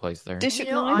that took place there. You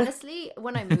know, honestly,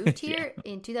 when I moved here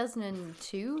in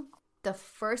 2002, the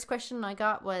first question I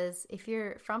got was, if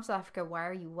you're from South Africa, why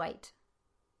are you white?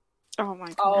 Oh my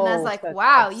God. And I was like,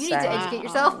 wow, you need to educate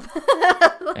yourself.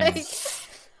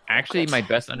 Actually, my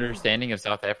best understanding of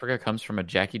South Africa comes from a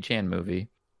Jackie Chan movie.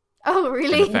 Oh,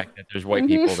 really? And the fact that there's white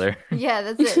people there. Yeah,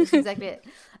 that's it. That's exactly it.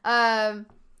 I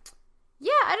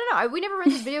don't know. We never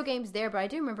rented video games there, but I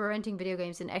do remember renting video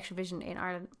games in Extravision in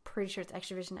Ireland. Pretty sure it's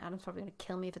Extravision. Adam's probably going to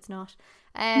kill me if it's not.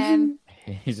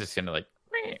 He's just going to like...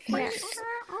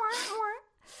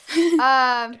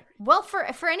 Well,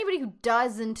 for anybody who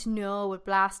doesn't know what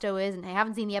Blasto is and I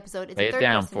haven't seen the episode, it's Lay a it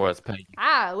down third-person. for us, Peggy.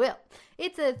 Will.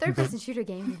 It's a third-person shooter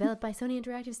game developed by Sony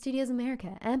Interactive Studios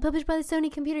America and published by the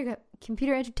Sony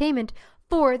Computer Entertainment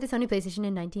for the Sony PlayStation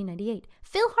in 1998.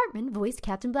 Phil Hartman voiced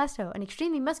Captain Blasto, an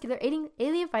extremely muscular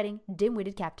alien-fighting,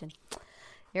 dim-witted captain.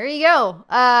 There you go.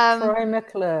 Troy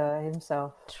McClure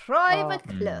himself. Troy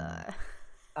McClure.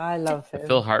 I love him.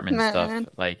 Phil Hartman stuff,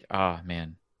 like, oh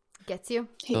man, Gets you.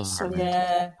 Phil He's so Hartman,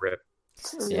 Yeah. rip.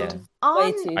 Yeah,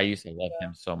 Way too- I used to love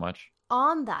him so much.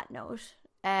 On that note,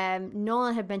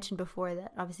 Nolan had mentioned before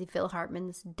that obviously Phil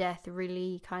Hartman's death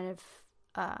really kind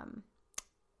of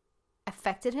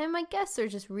affected him, I guess, or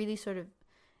just really sort of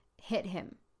hit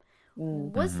him.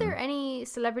 Was there any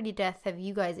celebrity death have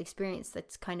you guys experienced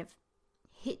that's kind of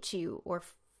hit you, or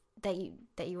that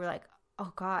you were like,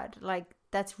 oh God, like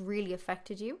that's really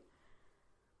affected you?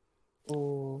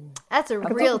 Ooh. That's a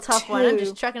I've real got tough one. I'm two.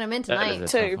 just chucking them in That tonight.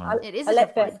 is a Two. tough one. It is I'll a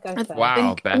let tough one. Beth go first.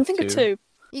 Wow, Beth I'm thinking too. two.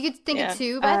 You could think Yeah. of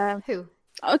two, Beth. Who?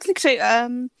 I think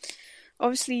two.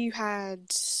 Obviously you had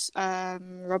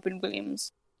Robin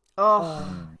Williams.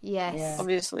 Oh, yes. yeah.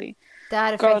 Obviously,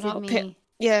 That Growing affected up, me.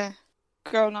 yeah.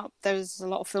 Growing up, there was a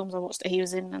lot of films I watched that he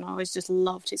was in, and I always just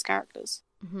loved his characters.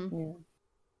 Yeah.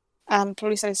 And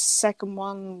probably say second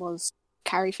one was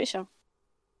Carrie Fisher.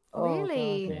 Oh,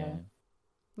 Really? God, Yeah.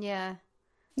 Yeah.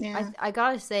 Yeah, I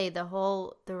gotta say, the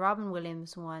Robin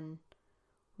Williams one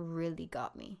really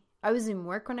got me. I was in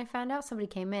work when I found out. Somebody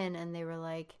came in and they were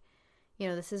like,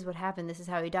 this is what happened. This is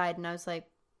how he died. And I was like,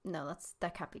 no,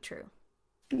 that can't be true.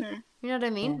 no. You know what I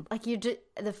mean? Yeah. Like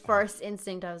the first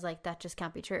instinct, I was like, that just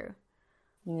can't be true.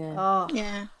 Yeah. Oh,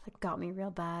 Yeah. that got me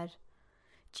real bad.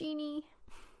 Jeannie.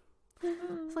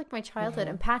 It's like my childhood.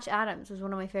 And Patch Adams was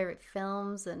one of my favorite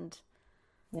films. And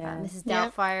Yeah. Mrs. Yeah.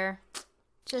 Doubtfire.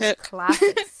 Just Hook.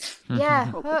 classics. Yeah,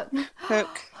 Hook.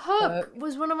 Hook. Hook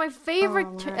was one of my favorite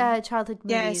Oh, man. childhood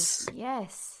movies.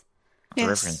 Yes. I Yes.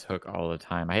 reference Hook all the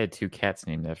time. I had two cats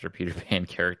named after Peter Pan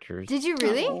characters. Did you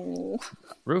really? Oh.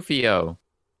 Rufio.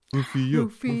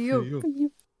 Rufio.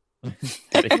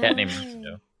 Had a cat named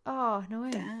Rufio. Oh, no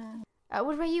way.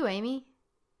 What about you, Amy?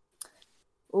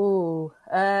 Ooh.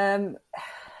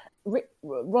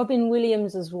 Robin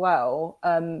Williams as well.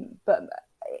 But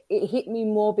it hit me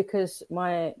more because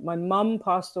my mum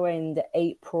passed away in the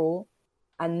April,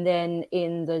 and then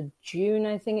in the June,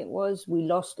 I think it was, we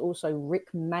lost also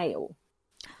Rick Mail,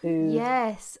 who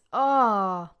Yes.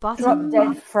 Oh, Drop Bottom.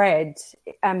 Dead Fred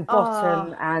and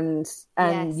Bottom Oh. and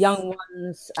Yes. Young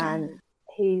Ones, and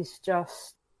he's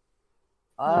just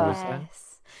was that?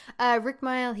 Yes. Rick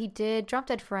Mile, he did Drop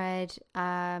Dead Fred.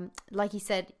 Like he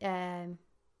said,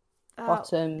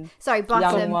 Bottom. sorry,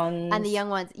 Bottom Young Ones. and the Young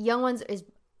Ones. Young Ones is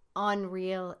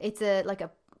unreal. It's like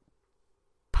a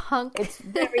punk. It's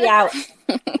very out.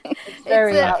 It's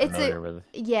very out. It's Familiar with it.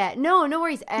 yeah. No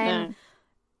worries. No.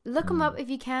 Look them up if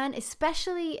you can,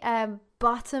 especially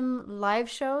Bottom live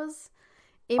shows,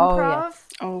 Oh, improv.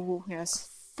 Oh, yes.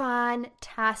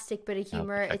 Fantastic bit of I'll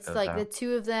humor. check It's those like out. the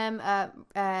two of them,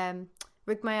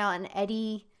 Rick Mayall and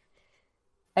Eddie.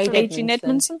 Adrian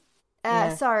Edmondson.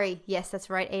 Yeah. Sorry, yes, that's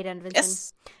right, Aid Edmondson.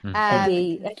 Yes.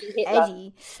 Eddie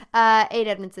Hitler. Aid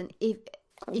Edmondson.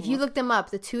 If you look them up,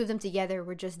 the two of them together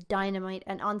were just dynamite.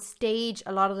 And on stage,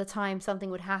 a lot of the time, something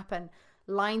would happen.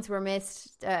 Lines were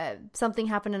missed. Something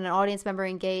happened, and an audience member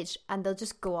engaged, and they'll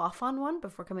just go off on one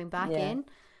before coming back Yeah. in.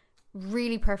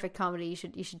 Really perfect comedy.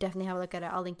 You should definitely have a look at it.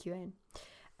 I'll link you in.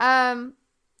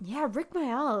 Yeah, Rick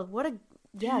Mayall.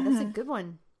 That's a good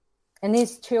one. And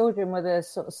his children were the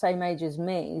sort of same age as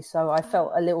me, so I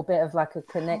felt a little bit of like a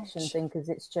connection thing, because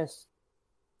it's just,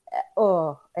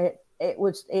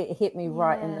 it hit me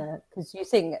right in the, because you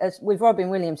think, as with Robin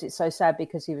Williams, it's so sad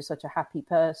because he was such a happy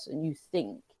person, you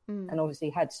think, and obviously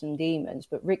had some demons,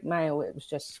 but Rick Mayall, it was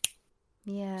just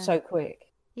so quick.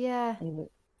 Yeah, He was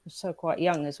so quite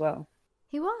young as well.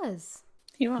 he was.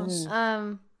 He was.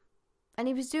 And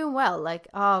he was doing well. Like,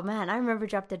 oh man, I remember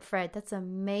Drop Dead Fred. That's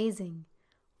amazing.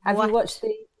 Have What you watched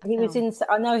he was film. in,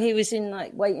 I know he was in,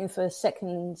 like, waiting for a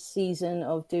second season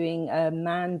of doing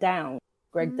Man Down,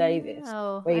 Greg Davis,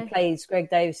 where he plays Greg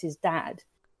Davis's dad.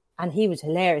 And he was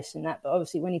hilarious in that. But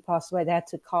obviously when he passed away, they had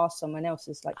to cast someone else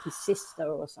as like his sister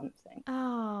or something.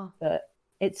 Oh, But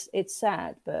it's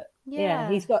sad. But Yeah.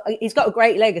 he's got a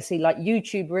great legacy. Like,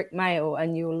 YouTube Rick Mayall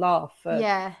and you'll laugh for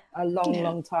yeah. a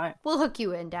long time. We'll hook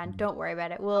you in, Dan. Don't worry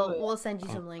about it. We'll send you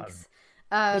some links.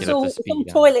 It's Get up all, to it's speed all on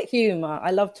toilet humor.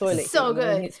 I love toilet So humor.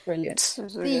 good. It's brilliant.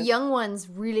 The young ones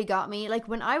really got me. Like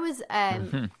when I was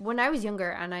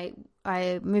younger and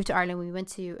I moved to Ireland, we went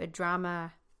to a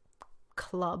drama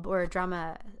club or a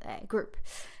drama group.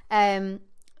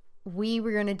 we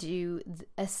were going to do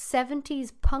a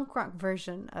 70s punk rock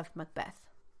version of Macbeth.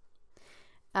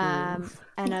 And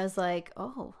I was like,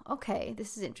 oh, okay,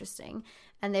 this is interesting.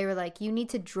 And they were like, you need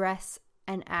to dress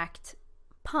and act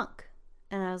punk.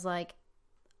 And I was like,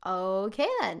 okay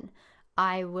then.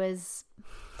 I was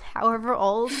however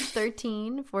old,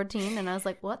 13, 14, and I was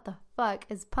like, what the fuck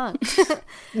is punk?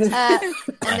 And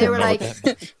they were like,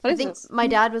 I think my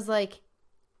dad was like,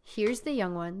 here's the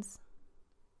young ones.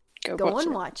 Go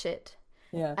and watch it.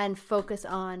 Yeah. And focus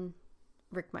on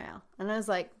Rick Mayall. And I was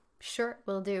like, sure,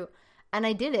 we'll do. And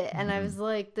I did it, and I was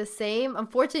like the same.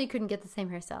 Unfortunately, couldn't get the same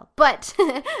hairstyle, but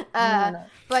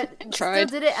but still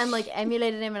did it and like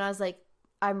emulated him. And I was like,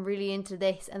 I'm really into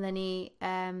this. And then he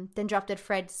then Drop Dead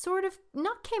Fred sort of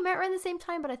not came out around the same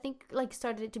time, but I think like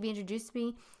started it to be introduced to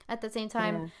me at the same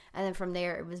time. Yeah. And then from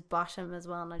there, it was Bottom as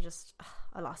well, and I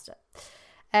lost it.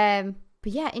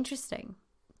 But yeah, interesting.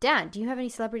 Dan, do you have any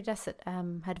celebrity deaths that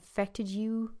had affected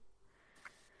you?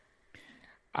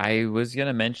 I was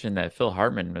gonna mention that Phil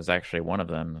Hartman was actually one of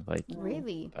them. Like,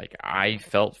 really? Like, I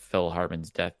felt Phil Hartman's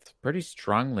death pretty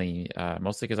strongly,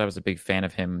 mostly because I was a big fan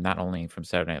of him, not only from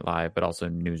Saturday Night Live, but also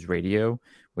News Radio,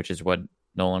 which is what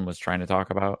Nolan was trying to talk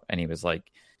about. And he was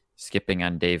like skipping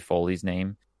on Dave Foley's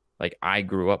name. Like, I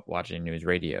grew up watching News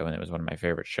Radio, and it was one of my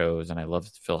favorite shows, and I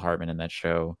loved Phil Hartman in that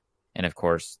show. And of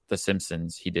course, The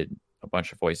Simpsons. He did a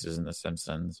bunch of voices in The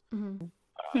Simpsons.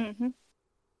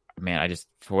 Man, I just,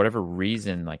 for whatever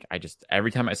reason, like, every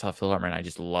time I saw Phil Hartman, I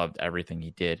just loved everything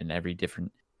he did and every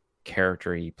different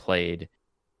character he played.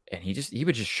 And he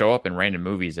would just show up in random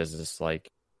movies as this like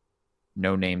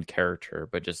no-named character,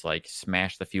 but just like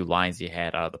smash the few lines he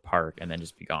had out of the park and then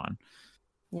just be gone.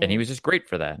 Yeah. And he was just great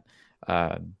for that.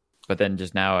 But then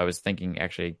just now I was thinking,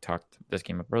 actually this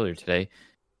came up earlier today,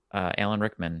 Alan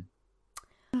Rickman.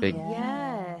 Big.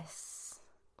 Yes.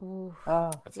 Ooh.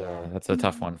 Oh, that's a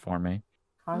tough one for me.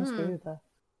 I'm screwed though.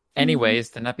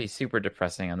 Anyways, to not be super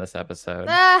depressing on this episode,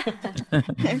 I'm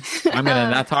gonna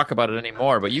not talk about it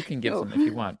anymore. But you can give some if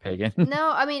you want, Pagan.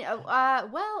 No, I mean,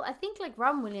 well, I think like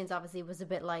Robin Williams obviously was a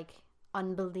bit like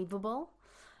unbelievable,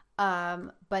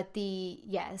 but the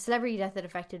celebrity death that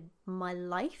affected my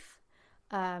life,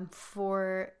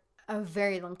 for a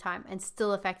very long time and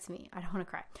still affects me. I don't want to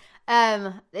cry.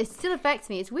 It still affects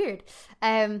me. It's weird.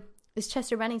 It's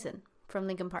Chester Bennington from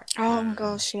Linkin Park. Oh my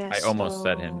gosh, yes. I almost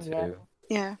said him too.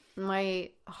 Yeah.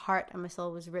 My heart and my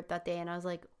soul was ripped that day, and I was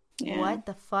like, what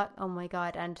the fuck? Oh my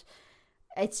god. And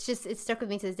it stuck with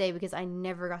me to this day because I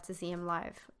never got to see him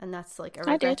live, and that's like a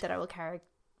regret that I will carry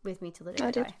with me till the day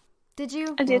I die. Did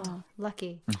you? I did. Oh,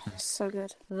 lucky. So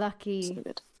good. Lucky. So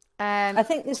good. I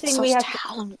think the thing we have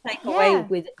to take away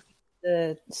with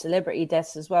the celebrity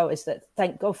deaths as well is that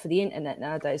thank God for the internet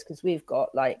nowadays, because we've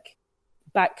got like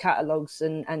back catalogues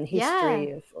and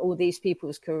history of all these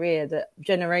people's career that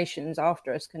generations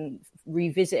after us can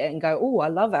revisit it and go, oh, I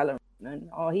love Alan Rickman.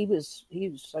 Oh, he was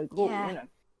so cool. You know,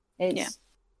 it's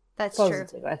that's positive,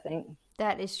 true. I think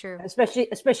that is true.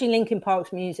 Especially Linkin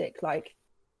Park's music. Like,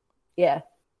 they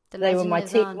were my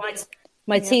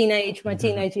teenage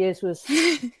years was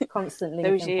constantly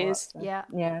those years. Park,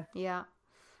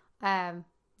 so.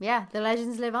 The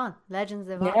legends live on.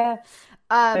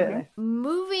 Totally.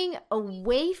 Moving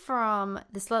away from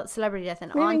the celebrity death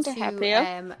and on to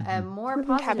a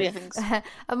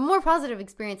more positive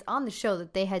experience on the show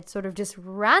that they had sort of just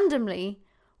randomly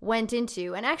went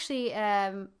into. And actually,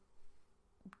 Dan,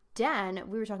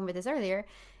 we were talking about this earlier,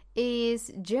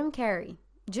 is Jim Carrey.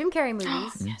 Jim Carrey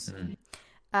movies. Yes.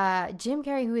 Jim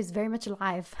Carrey, who is very much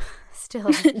alive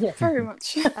still. Very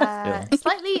much.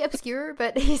 Slightly obscure,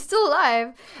 but he's still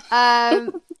alive.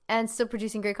 And still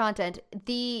producing great content.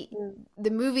 The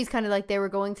movies kind of like they were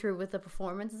going through with the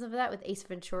performances of that with Ace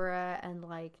Ventura and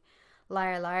like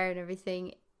Liar Liar and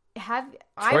everything.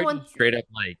 Straight up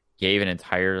like gave an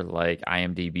entire like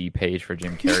IMDb page for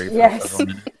Jim Carrey for several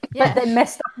minutes. But they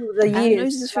messed up all the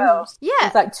years. It's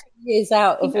like 2 years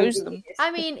out of all the years. I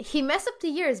mean, he messed up the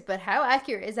years, but how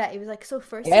accurate is that? He was like, so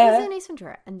first he was in Ace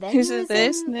Ventura, and then he was in...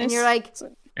 And you're like...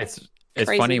 It's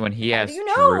funny when he asked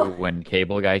Drew when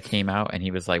Cable Guy came out, and he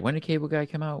was like, when did Cable Guy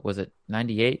come out? Was it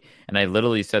 98? And I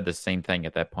literally said the same thing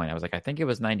at that point. I was like, I think it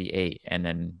was 98. And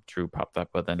then Drew popped up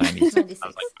with a 96. 96. I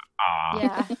was like,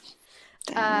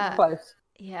 Yeah. Close.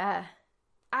 Yeah.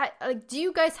 Do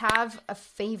you guys have a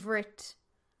favorite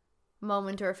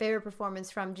moment or a favorite performance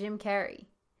from Jim Carrey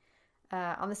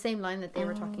on the same line that they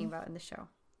were talking about in the show?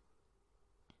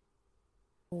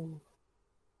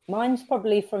 Mine's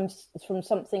probably from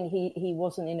something he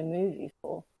wasn't in a movie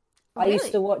for. Oh, I really?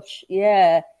 used to watch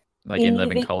Like in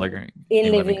Living Color.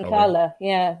 In Living Color,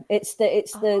 yeah. It's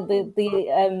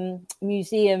the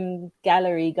museum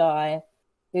gallery guy.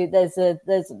 Who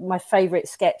there's my favorite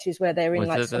sketch is where they're in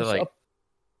like some sort of.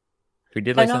 Who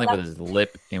did like something with his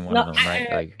lip in one of them,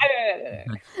 right? Like.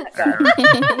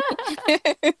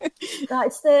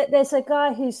 There's a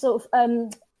guy who's sort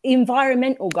of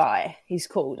environmental guy. He's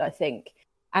called, I think.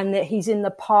 And that he's in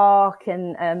the park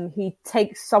and he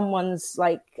takes someone's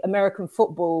like American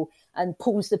football and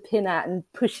pulls the pin out and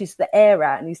pushes the air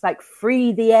out and he's like,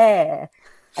 free the air.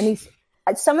 And he's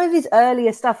some of his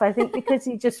earlier stuff, I think, because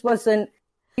he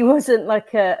wasn't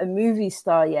like a movie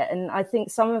star yet. And I think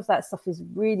some of that stuff is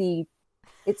really,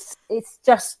 it's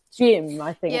just Jim,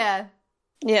 I think. Yeah.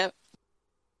 Yeah.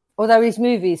 Although his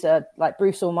movies are like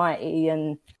Bruce Almighty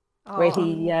and where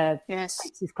he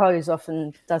takes his clothes off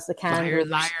and does the candle.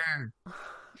 Liar.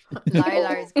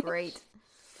 Liar is great.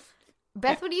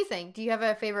 Beth, what do you think? Do you have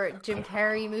a favorite Jim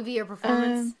Carrey movie or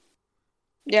performance?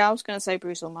 Yeah, I was going to say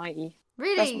Bruce Almighty.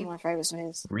 Really? That's one of my favorites of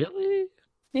his. Really?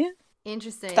 Yeah.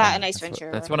 Interesting. That and Ace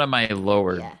Ventura. That's one of my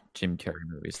lower Jim Carrey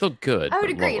movies. Still good. I would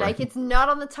agree. Lower. Like, it's not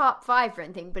on the top 5 or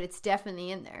anything, but it's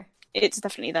definitely in there. It's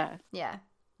definitely there. Yeah.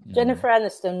 Jennifer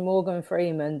Aniston, Morgan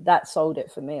Freeman, that sold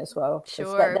it for me as well.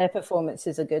 Sure. Their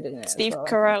performances are good in it. Steve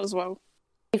Carell as well.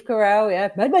 Steve Carell, yeah.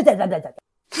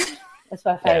 That's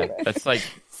my favorite. Yeah, that's like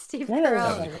Steve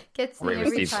Carell gets me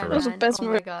every time. That was the best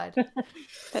my god.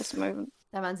 Best moment.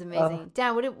 That man's amazing.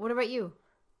 Dan, what about you?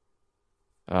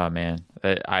 Oh man,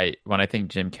 when I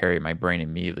think Jim Carrey, my brain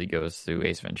immediately goes to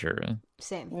Ace Ventura.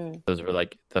 Same. Those were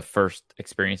like the first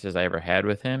experiences I ever had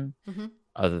with him. Mm-hmm.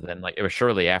 Other than like it was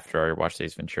shortly after I watched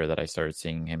Ace Ventura that I started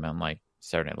seeing him on like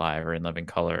Saturday Night Live or in Living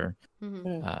Color,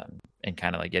 and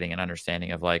kind of like getting an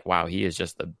understanding of like, wow, he is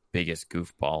just the biggest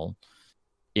goofball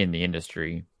in the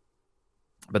industry.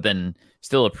 But then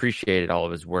still appreciated all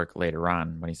of his work later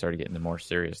on when he started getting the more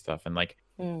serious stuff. And like,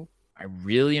 I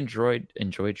really enjoyed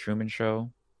Truman Show.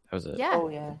 That was Oh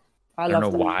yeah, I don't know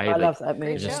why. I love that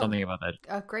movie. There's just something about that.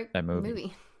 A great that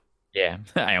movie. Yeah,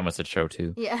 I almost said show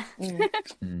too. Yeah.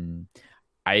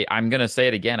 I'm gonna say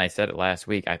it again. I said it last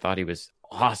week. I thought he was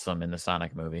awesome in the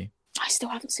Sonic movie. I still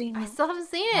haven't seen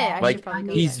it. Like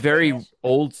he's very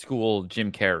old school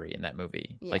Jim Carrey in that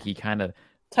movie. Yeah. Like he kind of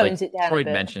tones it down. Freud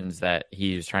mentions that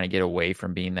he was trying to get away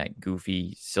from being that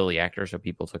goofy, silly actor, so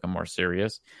people took him more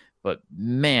serious. But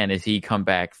man, is he come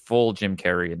back full Jim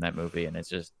Carrey in that movie, and it's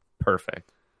just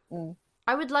perfect.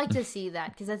 I would like to see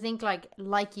that because I think like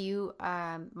you,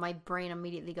 my brain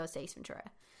immediately goes to Ace Ventura,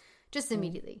 just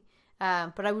immediately.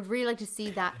 But I would really like to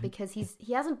see that because he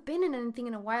hasn't been in anything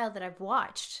in a while that I've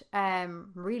watched.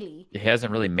 Really, he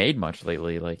hasn't really made much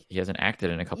lately. Like he hasn't acted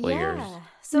in a couple of years.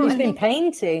 So he's been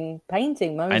painting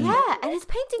mostly. Yeah, and his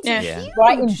paintings are huge.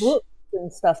 Writing books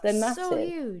and stuff. They're massive. So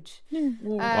huge.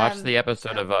 Watch the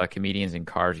episode of Comedians in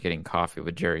Cars Getting Coffee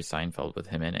with Jerry Seinfeld with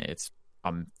him in it. It's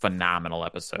a phenomenal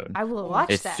episode. I will watch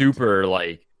that. It's super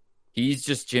like he's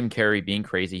just Jim Carrey being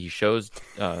crazy. He shows.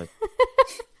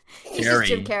 He's just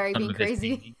Jim Carrey being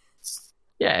crazy.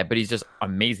 Yeah, but he's just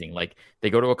amazing. Like they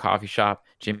go to a coffee shop.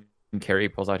 Jim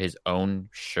Carrey pulls out his own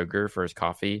sugar for his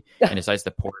coffee and decides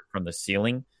to pour it from the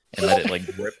ceiling and let it like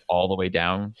drip all the way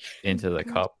down into the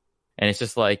cup. And it's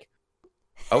just like,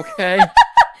 okay,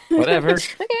 whatever.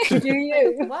 Do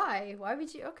you? Why? Why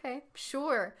would you? Okay,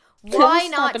 sure. Why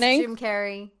not, Jim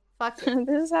Carrey? Fuck it.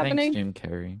 This is happening. Thanks, Jim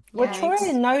Carrey. Well, Troy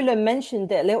and Nolan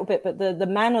mentioned it a little bit, but the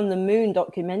Man on the Moon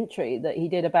documentary that he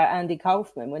did about Andy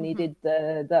Kaufman when he did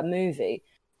that movie,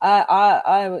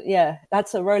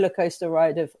 that's a roller coaster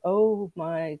ride of oh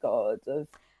my god, of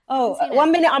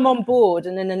 1 minute I'm on board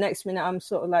and then the next minute I'm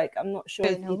sort of like I'm not sure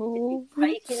if he's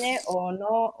faking it or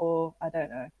not, or I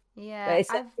don't know. Yeah, but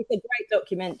it's a great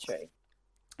documentary.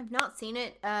 I've not seen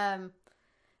it, but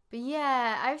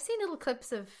yeah, I've seen little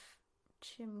clips of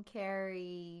Jim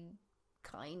Carrey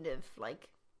kind of like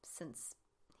since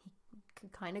he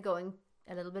could kind of going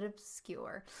a little bit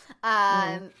obscure.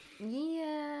 Yeah,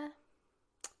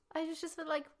 I just felt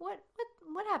like what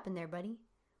happened there, buddy?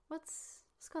 What's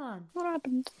going on? What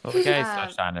happened? Well, the guys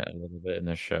touched on it a little bit in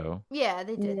the show. Yeah,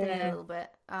 they did. They did a little bit.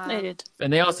 They did.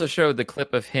 And they also showed the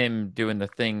clip of him doing the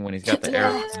thing when he's got the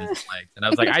arrows in his legs. And I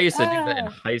was like, I used to do that in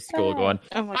high school going,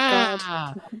 oh my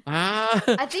god.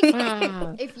 I think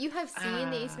if you have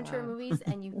seen the Ace Ventura movies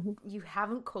and you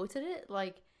haven't quoted it,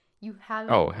 like you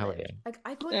haven't. Oh, hell yeah. Like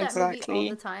I quote that movie all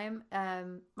the time.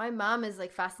 My mom is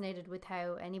like fascinated with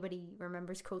how anybody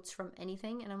remembers quotes from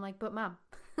anything. And I'm like, but mom,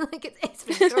 like it's Ace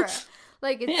Ventura.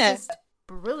 Like it's just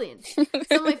brilliant. Some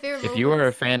of my favorite If you are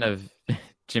a fan of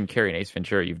Jim Carrey and Ace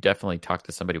Ventura, you've definitely talked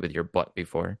to somebody with your butt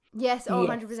before. Yes,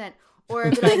 100%. Or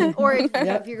if,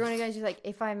 if you're going to guys, you're like,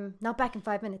 if I'm not back in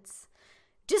 5 minutes,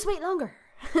 just wait longer.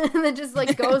 And then just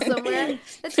like go somewhere.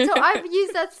 I've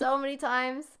used that so many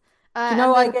times.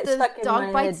 I get stuck in dog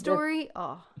my bite head story.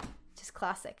 Just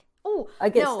classic. Oh, I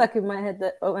get stuck in my head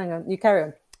that. Oh, hang on, you carry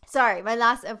on. Sorry, my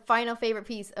last final favorite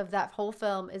piece of that whole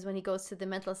film is when he goes to the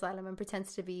mental asylum and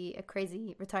pretends to be a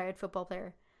crazy retired football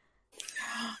player.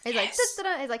 He's like,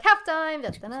 he's like halftime.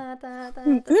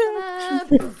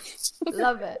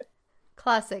 Love it.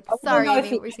 Classic. Sorry,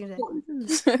 Amy, what were you going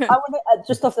to say? I want to,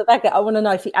 just off the back, I want to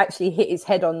know if he actually hit his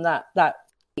head on that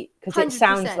because it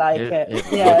sounds like it.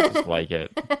 It looks like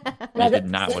it. It did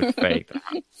not look fake.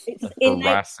 It's in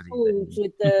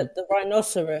with the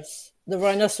rhinoceros. The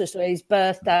rhinoceros where he's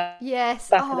birthed out. Yes.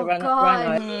 Back of the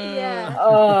rhino. Yeah.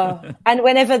 Oh, and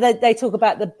whenever they talk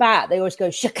about the bat, they always go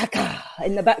shakaka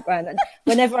in the background. And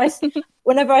whenever I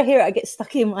hear it, I get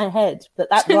stuck in my head. But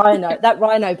that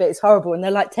rhino bit is horrible. And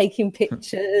they're like taking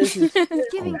pictures.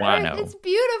 It's giving birth. It's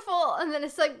beautiful. And then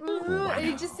it's like, and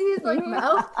you just see his like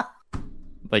mouth.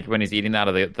 Like when he's eating out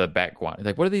of the bat guano. He's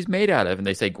like, what are these made out of? And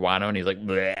they say guano, and he's like,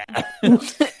 bleh.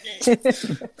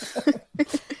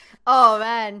 Oh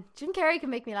man, Jim Carrey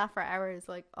can make me laugh for hours.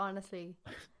 Like honestly,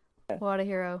 what a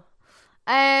hero.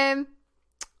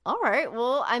 All right.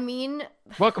 Well, I mean,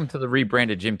 welcome to the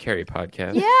rebranded Jim Carrey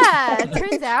podcast. Yeah, it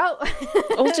turns out.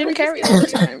 Jim Carrey all the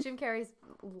time. Jim Carrey's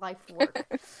life work.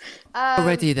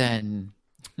 Alrighty then.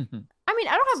 I mean,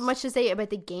 I don't have much to say about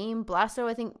the game Blasto.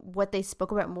 I think what they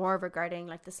spoke about more regarding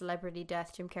like the celebrity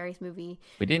death, Jim Carrey's movie.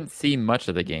 We didn't see much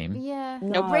of the game. Yeah,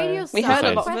 no. Radio we heard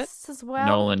a lot of it as well.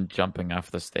 Nolan jumping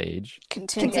off the stage,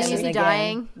 continuously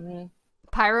dying. Mm-hmm.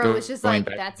 Pyro was just like,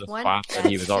 that's one. That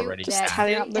he was already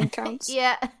tallying up them counts.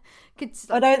 Yeah.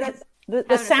 Although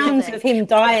the sounds of him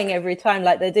dying every time,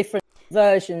 like the different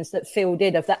versions that filled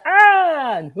in of the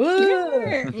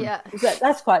yeah,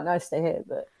 that's quite nice to hear.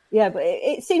 But yeah, but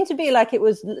it seemed to be like it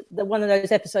was one of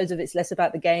those episodes of It's Less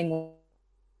About the Game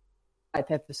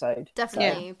type episode.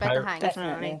 Definitely, but the hang.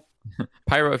 Definitely.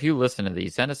 Pyro, if you listen to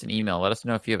these, send us an email. Let us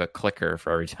know if you have a clicker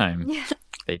for every time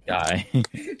they die.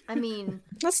 I mean,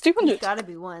 that's 200. There's got to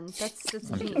be one. That's a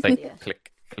genius like, idea.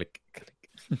 Click, click, click.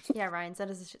 Yeah, Ryan,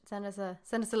 send us a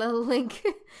little link.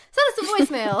 Send us a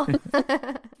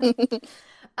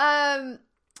voicemail.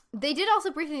 They did also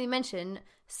briefly mention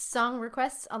song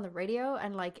requests on the radio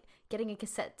and like getting a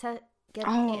cassette tape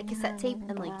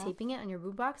and like taping it on your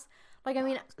boombox. Like, I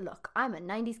mean, look, I'm a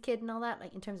 90s kid and all that.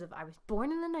 Like, in terms of I was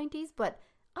born in the 90s, but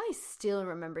I still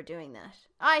remember doing that.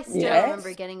 I still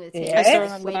remember getting the tape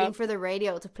and waiting for the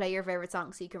radio to play your favorite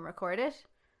song so you can record it.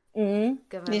 Mm-hmm.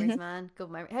 Good memories, man. Good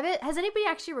memories. Has anybody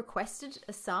actually requested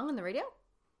a song on the radio?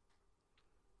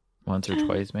 Once or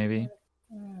twice, maybe.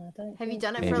 Have you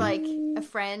done it for like a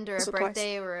friend or a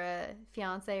birthday or a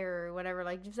fiance or whatever?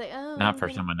 Like, just like, not for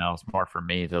someone else, more for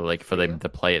me to like for them to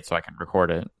play it so I can record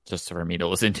it, just for me to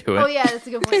listen to it. Oh yeah, that's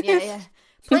a good point. Yeah.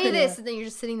 Play this, and then you're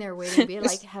just sitting there waiting, being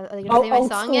like, "Are they gonna play my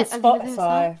song yet?"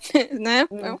 Spotify.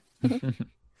 No.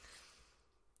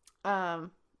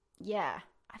 Yeah.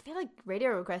 I feel like radio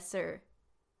requests are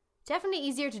definitely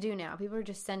easier to do now. People are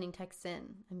just sending texts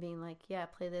in and being like, "Yeah,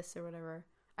 play this" or whatever.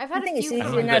 I've had a few. I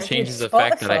don't think that changes the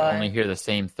fact that I only hear the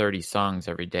same 30 songs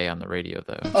every day on the radio,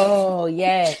 though. Oh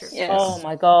yes. Oh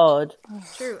my god.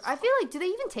 True. I feel like, do they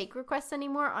even take requests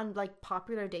anymore on like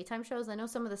popular daytime shows? I know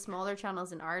some of the smaller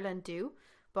channels in Ireland do,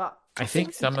 but I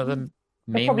think some of the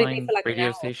mainline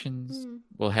radio stations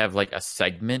will have like a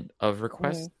segment of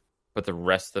requests, but the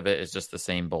rest of it is just the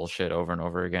same bullshit over and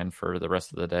over again for the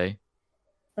rest of the day.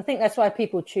 I think that's why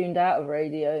people tuned out of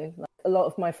radio. Like, a lot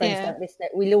of my friends don't listen.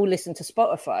 We all listen to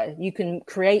Spotify. You can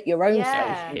create your own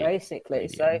station, basically.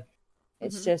 So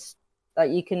it's just like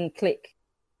you can click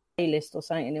playlist or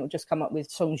something, and it will just come up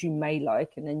with songs you may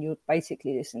like, and then you'll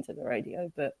basically listen to the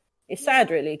radio. But it's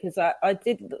sad, really, because I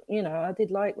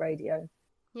did like radio.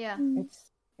 Yeah,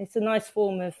 it's a nice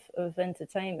form of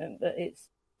entertainment, but it's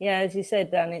as you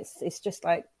said, Dan. It's just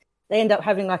like they end up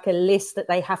having like a list that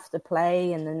they have to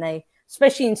play, and then they.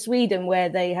 Especially in Sweden, where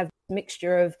they have a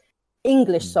mixture of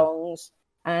English songs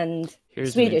and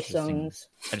Swedish songs.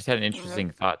 I just had an interesting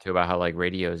thought, too, about how, like,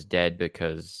 radio is dead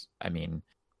because, I mean,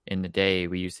 in the day,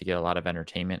 we used to get a lot of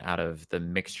entertainment out of the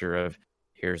mixture of,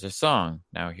 here's a song,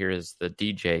 now here's the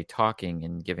DJ talking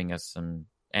and giving us some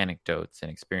anecdotes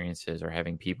and experiences or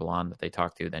having people on that they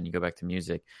talk to. Then you go back to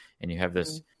music and you have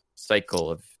this cycle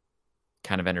of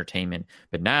kind of entertainment.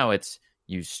 But now it's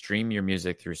you stream your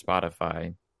music through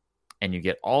Spotify, and you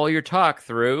get all your talk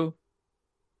through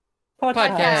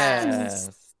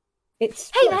podcasts.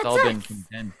 It's that's all been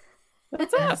condensed.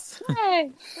 That's us.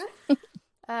 Hey.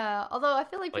 Although I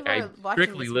feel like people I are watching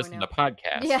strictly this listen more to now.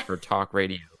 podcasts for talk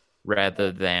radio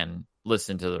rather than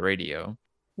listen to the radio.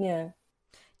 Yeah.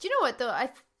 Do you know what though?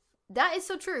 That is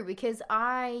so true, because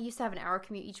I used to have an hour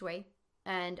commute each way,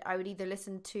 and I would either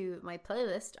listen to my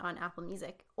playlist on Apple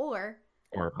Music or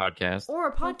a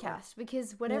podcast.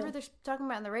 Because whatever they're talking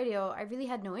about on the radio, I really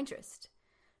had no interest.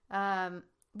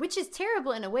 Which is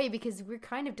terrible in a way, because we're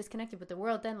kind of disconnected with the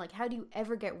world then. Like, how do you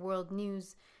ever get world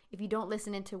news if you don't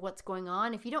listen into what's going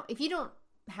on? If you don't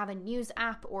have a news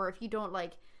app, or if you don't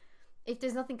if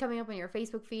there's nothing coming up on your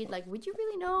Facebook feed, would you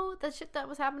really know that shit that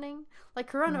was happening?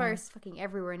 Like, coronavirus is fucking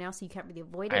everywhere now, so you can't really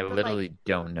avoid it. I literally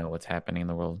don't know what's happening in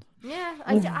the world. Yeah,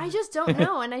 I just don't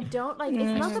know, and I don't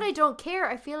it's not that I don't care.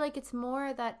 I feel like it's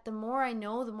more that the more I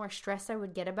know, the more stressed I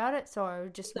would get about it. So I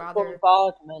would just rather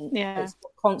bombardment. Yeah, it's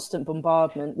constant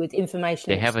bombardment with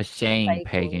information. They have a saying,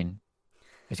 Pagan.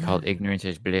 It's called ignorance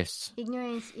is bliss.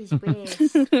 Ignorance is bliss.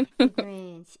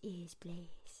 Ignorance is bliss.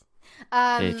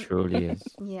 It truly is.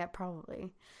 Yeah,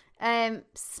 probably.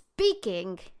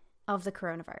 Speaking of the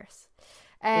coronavirus,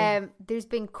 there's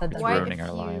been quite a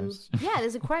few. Yeah,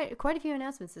 there's quite a few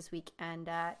announcements this week, and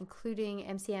including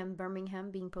MCM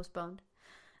Birmingham being postponed.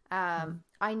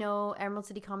 I know Emerald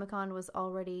City Comic Con was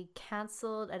already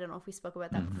cancelled. I don't know if we spoke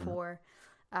about that before.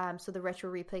 So the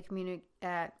Retro Replay community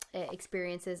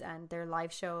experiences and their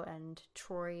live show and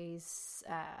Troy's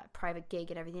private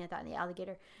gig and everything like that in the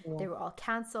Alligator, they were all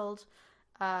cancelled.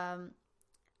 Not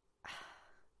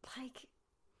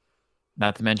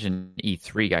to mention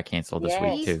E3 got canceled this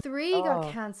week too. E3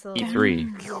 got cancelled.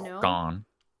 E3 gone.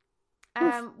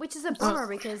 Which is a bummer,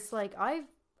 because I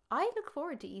look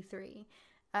forward to E3.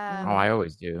 I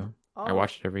always do. I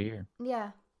watch it every year.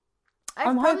 Yeah.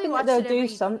 I'm hoping that they'll do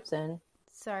something.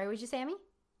 Sorry, what'd you say, Amy?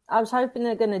 I was hoping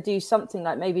they're going to do something,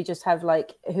 like maybe just have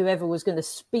whoever was going to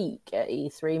speak at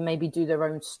E3 maybe do their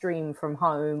own stream from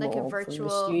home, like or a virtual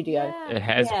from the studio.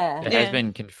 Yeah. It has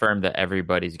been confirmed that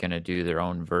everybody's going to do their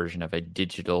own version of a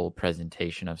digital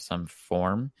presentation of some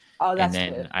form. Oh, that's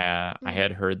and then good. I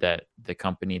had heard that the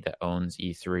company that owns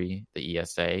E3, the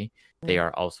ESA, they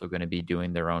are also going to be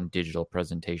doing their own digital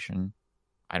presentation.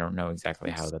 I don't know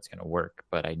exactly how that's going to work,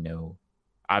 but I know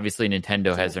obviously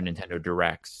Nintendo has their Nintendo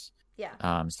Directs. Yeah.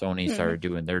 Sony started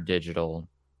doing their digital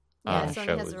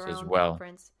shows as well.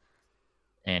 Conference.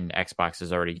 And Xbox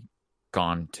has already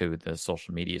gone to the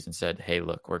social medias and said, hey,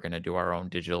 look, we're going to do our own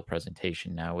digital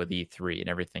presentation now with E3 and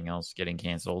everything else getting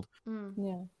canceled.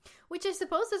 Yeah. Which I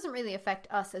suppose doesn't really affect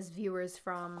us as viewers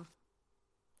from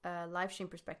a live stream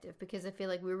perspective, because I feel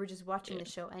like we were just watching the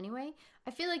show anyway.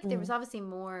 I feel like there was obviously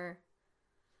more,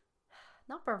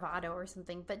 not bravado or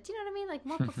something, but do you know what I mean? Like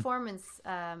more performance,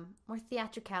 more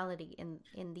theatricality in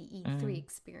the E3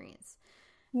 experience.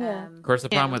 Yeah. Of course, the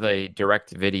problem with a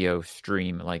direct video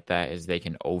stream like that is they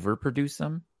can overproduce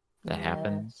them. That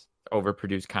happens.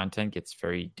 Overproduced content gets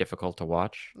very difficult to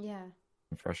watch. Yeah.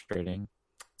 And frustrating.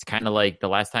 It's kind of like the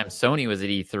last time Sony was at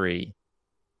E3,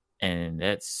 and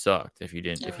that sucked if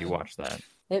you watched that.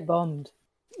 It bombed.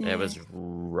 It was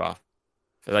rough.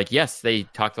 Like, yes, they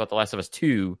talked about The Last of Us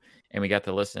 2, and we got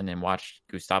to listen and watch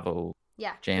Gustavo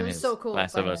jam his so cool,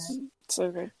 Last of Us.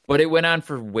 So good. But it went on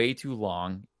for way too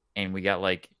long, and we got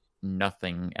like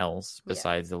nothing else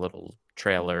besides the little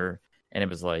trailer, and it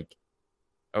was like,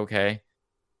 okay,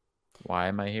 why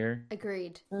am I here?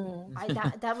 Agreed.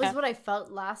 That was what I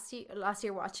felt last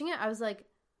year watching it. I was like,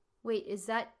 wait, is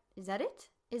that it?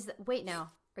 Wait,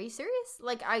 now, are you serious?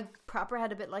 Like, I proper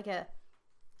had a bit like a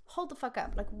hold the fuck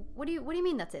up. Like, what do you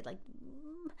mean that's it? Like,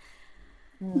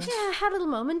 I had a little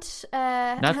moment.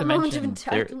 Not to mention, of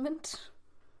entitlement.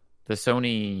 The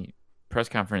Sony press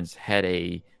conference had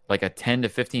a 10 to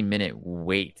 15 minute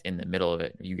wait in the middle of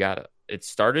it. It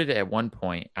started at one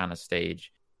point on a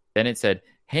stage, then it said,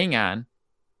 hang on,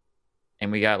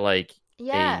 and we got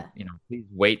please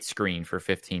wait screen for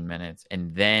 15 minutes,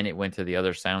 and then it went to the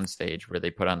other sound stage where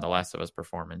they put on the Last of Us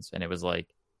performance, and it was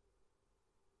like,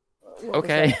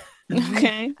 okay.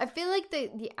 Okay. I feel like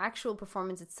the actual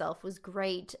performance itself was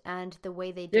great, and the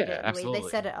way they did it, the way they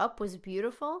set it up was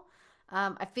beautiful.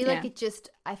 I feel like it just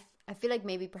I feel like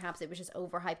maybe perhaps it was just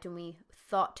overhyped, and we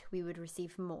thought we would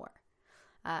receive more.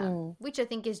 Which I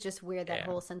think is just where that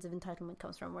whole sense of entitlement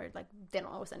comes from, where like they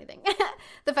don't owe us anything.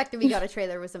 The fact that we got a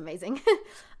trailer was amazing.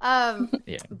 But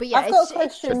yeah, I've got a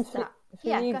question for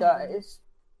you guys.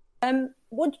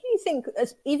 What do you think,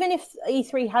 even if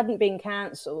E3 hadn't been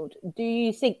cancelled, do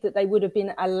you think that they would have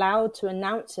been allowed to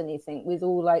announce anything, with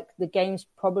all like the games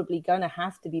probably going to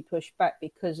have to be pushed back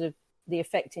because of the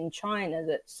effect in China,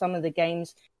 that some of the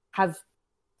games have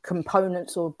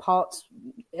components or parts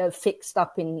fixed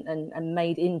up and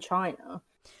made in China,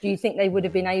 do you think they would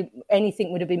have been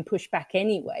anything would have been pushed back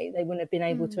anyway? They wouldn't have been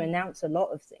able to announce a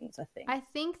lot of things, I think. I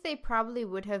think they probably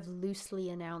would have loosely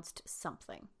announced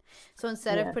something. So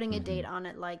instead of putting a date on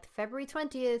it, like February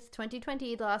 20th,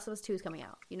 2020, The Last of Us 2 is coming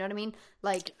out. You know what I mean?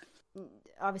 Like,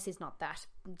 obviously it's not that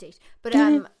date. But,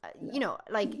 you know,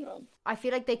 like, I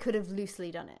feel like they could have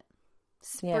loosely done it.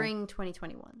 Spring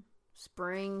 2021.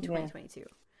 Spring 2022.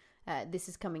 This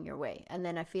is coming your way. And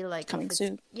then I feel like coming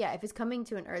soon. Yeah, if it's coming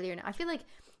to an earlier, I feel like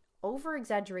over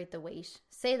exaggerate the wait.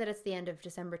 Say that it's the end of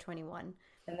December 21.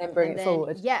 And then bring it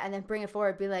forward. Yeah, and then bring it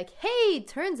forward. Be like, hey,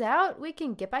 turns out we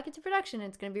can get back into production. And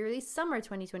it's going to be released summer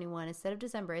 2021 instead of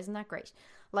December. Isn't that great?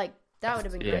 Like, that would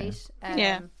have been great.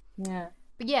 Yeah.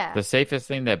 But yeah. The safest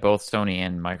thing that both Sony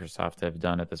and Microsoft have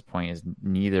done at this point is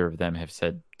neither of them have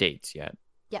said dates yet.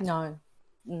 Yeah. No.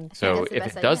 So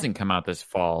if it doesn't come out this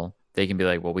fall, they can be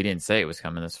like, well, we didn't say it was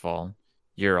coming this fall.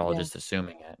 You're all just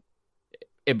assuming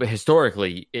it. But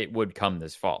historically, it would come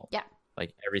this fall. Yeah.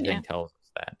 Like, everything tells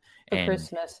us that. For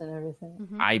Christmas and everything.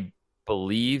 I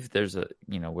believe there's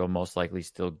we'll most likely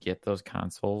still get those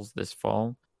consoles this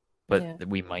fall, but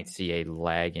we might see a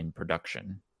lag in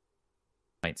production.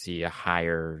 Might see a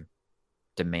higher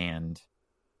demand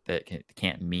that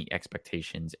can't meet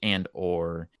expectations, and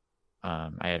or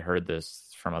I had heard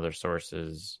this from other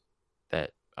sources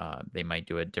that they might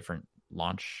do a different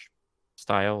launch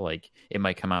style. Like, it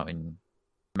might come out in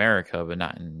America, but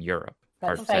not in Europe.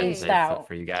 Hard to say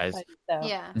for you guys.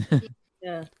 Yeah.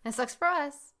 Yeah. It sucks for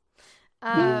us.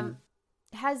 Has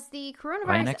the coronavirus...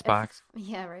 Buy an Xbox.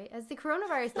 Yeah, right. Has the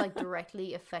coronavirus, like,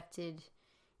 directly affected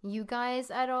you guys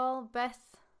at all, Beth?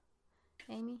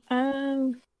 Amy?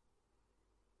 Not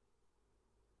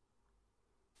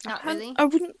really? I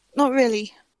wouldn't... Not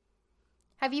really.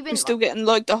 Have you been... We're still getting,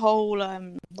 like, the whole,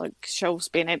 like, shelves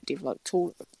being empty for, like,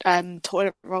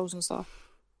 toilet rolls and stuff.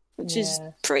 Which is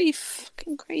pretty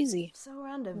fucking crazy. So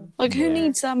random. Like, who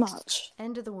needs that much?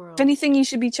 End of the world. If anything, you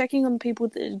should be checking on people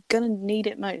that are gonna need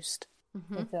it most.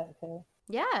 Exactly.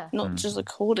 Yeah. Not just, like,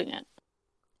 hoarding it.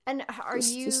 And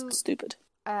It's just stupid.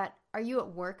 Are you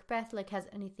at work, Beth? Like, has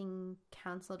anything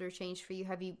cancelled or changed for you?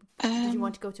 Did you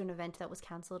want to go to an event that was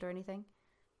cancelled or anything?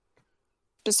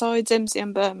 Besides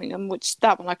MCM Birmingham, which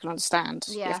that one I can understand.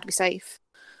 Yeah. You have to be safe.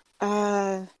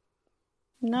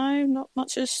 No, not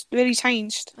much has really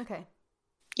changed. Okay.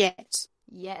 Yet.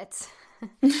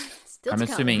 Still I'm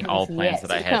assuming all plans that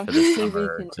I had for this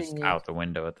summer are just out the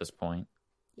window at this point.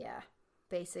 Yeah,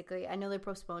 basically. I know they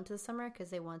postponed to the summer because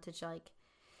they wanted to, like...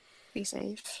 Be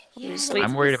safe. Yeah,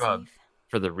 I'm worried about...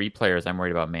 For the replayers, I'm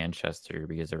worried about Manchester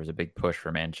because there was a big push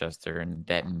for Manchester, and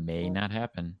that may not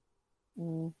happen.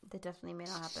 That definitely may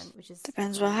not happen, which is...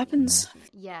 Depends what happens.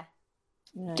 Yeah.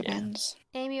 Depends.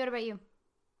 Amy, what about you?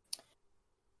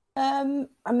 I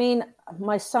mean,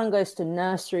 my son goes to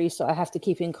nursery, so I have to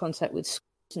keep in contact with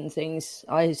schools and things.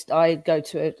 I go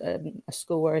to a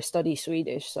school where I study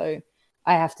Swedish, so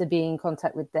I have to be in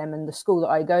contact with them. And the school that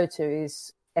I go to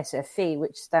is SFI,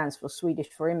 which stands for Swedish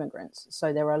for Immigrants.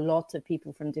 So there are a lot of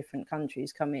people from different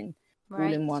countries come in all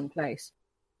in one place.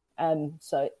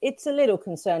 So it's a little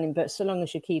concerning, but so long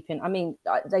as you're keeping... I mean,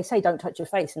 they say don't touch your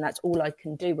face, and that's all I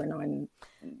can do when I'm...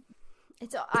 For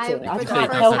the first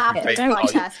half of the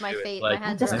podcast, my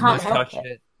hands just are can't help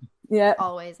it. Yeah,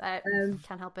 always. I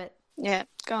can't help it. Yeah,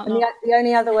 can't. And the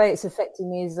only other way it's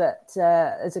affecting me is that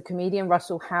as a comedian,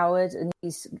 Russell Howard, and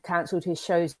he's cancelled his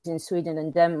shows in Sweden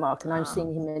and Denmark, and I'm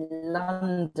seeing him in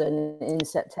London in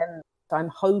September. So I'm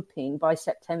hoping by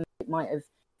September it might have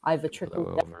either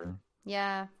trickled over.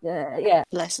 Yeah.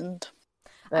 Lessened.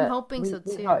 I'm hoping so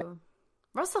too. Hope.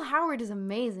 Russell Howard is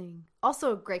amazing.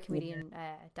 Also a great comedian.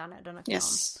 Don't know if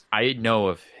yes. I know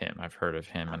of him. I've heard of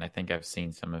him, and I think I've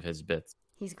seen some of his bits.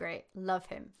 He's great. Love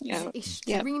him. Yeah. He's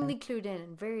extremely clued in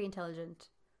and very intelligent.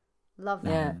 Love that.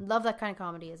 Yeah. Love that kind of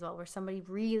comedy as well, where somebody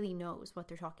really knows what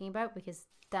they're talking about, because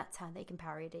that's how they can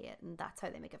parody it, and that's how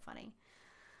they make it funny.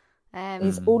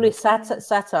 It's all his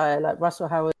satire, like Russell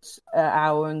Howard's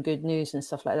Hour and Good News and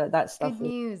stuff like that. That stuff. Good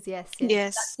News, yes.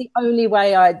 That's the only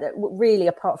way I really,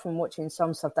 apart from watching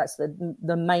some stuff, that's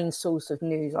the main source of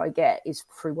news I get is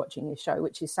through watching his show,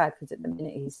 which is sad because at the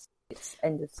minute it's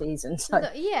end of season. So.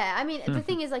 Yeah, I mean, the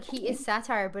thing is, like, he is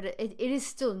satire, but it is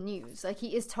still news. Like,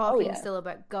 he is talking still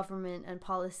about government and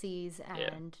policies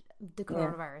and the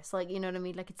coronavirus. Like, you know what I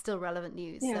mean? Like, it's still relevant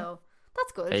news. Yeah. So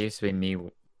that's good. That used to be me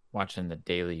watching The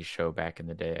Daily Show back in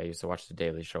the day. I used to watch The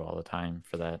Daily Show all the time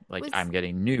for that. Like, I'm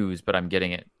getting news, but I'm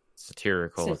getting it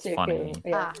satirical. It's funny.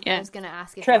 Yeah. I was going to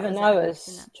ask if Trevor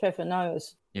Noah's.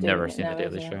 You've never seen The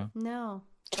Daily Show? No.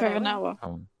 Trevor Noah.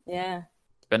 Yeah.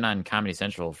 been on Comedy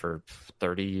Central for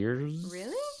 30 years.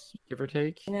 Really? Give or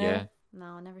take. Yeah. Yeah. No,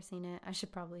 I've never seen it. I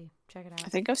should probably check it out. I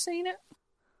think I've seen it.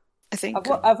 I think.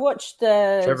 I've watched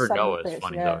Trevor some Noah bits, is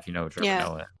funny, yeah. though, if you know Trevor Yeah.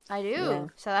 Noah. I do. Yeah.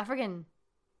 South African.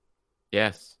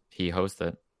 Yes, he hosts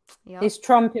it. Yep. His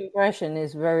Trump impression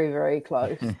is very, very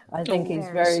close. I think he's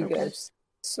very so good. close.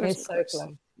 So He's so close.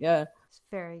 close. Yeah. It's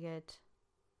very good.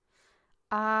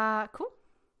 Cool.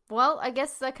 Well, I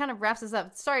guess that kind of wraps us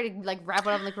up. Sorry to wrap it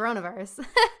up on the coronavirus.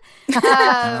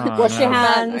 Wash your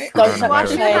hands. no. Don't touch Wash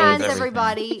your your hands, face.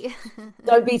 everybody.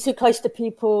 Don't be too close to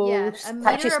people. Yeah, a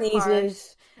Catch your meter apart.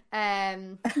 sneezes.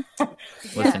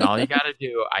 Listen, all you got to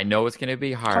do, I know it's going to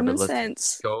be hard, Common but listen,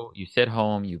 sense. go, you sit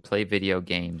home, you play video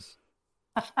games,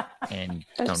 and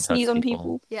Don't don't sneeze touch on people.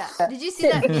 people. Yeah. Yeah. Did you see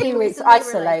Sit that for 2 meme weeks, recently where,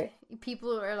 isolate.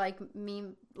 people are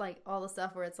meme all the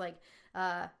stuff where it's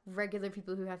regular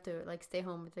people who have to stay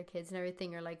home with their kids and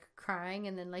everything are crying,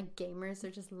 and then gamers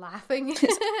are just laughing.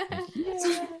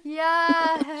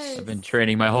 Yes. I've been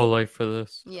training my whole life for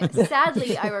this. Yeah.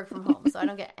 Sadly, I work from home, so I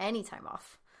don't get any time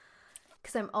off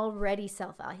because I'm already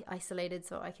self-isolated.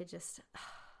 So I could just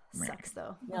sucks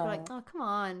though. No. I'd be oh come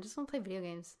on, just want to play video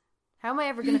games. How am I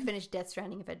ever gonna finish Death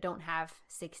Stranding if I don't have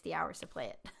 60 hours to play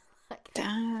it?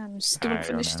 Damn, still I haven't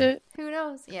don't finished know. it. Who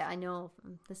knows? Yeah, I know.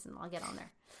 Listen, I'll get on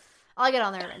there.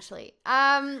 Eventually.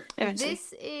 Eventually.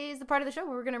 This is the part of the show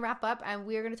where we're going to wrap up, and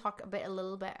we're going to talk a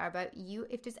little bit about you.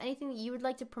 If there's anything that you would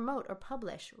like to promote or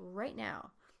publish right now,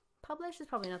 publish is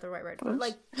probably not the right word,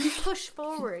 but push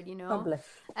forward. Publish.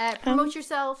 Promote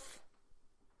yourself.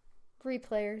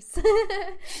 Replayers,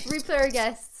 replayer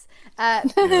guests.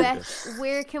 Beth,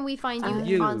 where can we find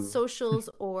you on socials,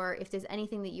 or if there's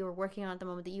anything that you're working on at the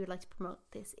moment that you would like to promote?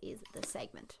 This is the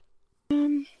segment.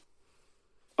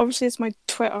 Obviously, it's my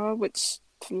Twitter, which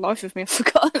for the life of me, I've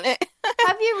forgotten it.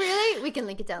 Have you really? We can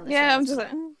link it down the show. Yeah, I'm just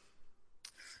like.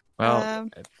 Well,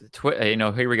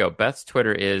 here we go. Beth's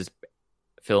Twitter is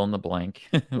fill in the blank.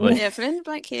 Yeah, fill in the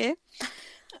blank here.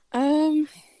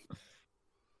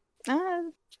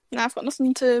 I've got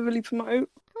nothing to really promote.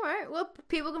 All right. Well,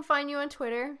 people can find you on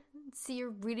Twitter. See your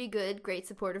really good, great,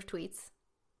 supportive tweets.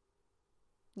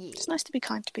 Yeah. It's nice to be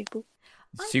kind to people.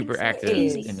 Super so. active It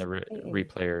is. in the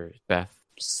replayer, Beth.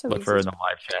 So Look easy for her in to- the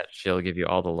live chat. She'll give you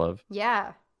all the love.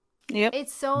 Yeah. Yep.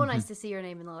 It's so nice to see your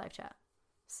name in the live chat.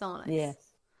 So nice. Yes.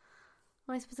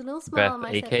 Oh, I suppose a little smile Beth, on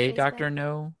my aka face, Dr. Beth.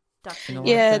 No. Dr. You know No. what?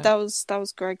 Yeah, that? that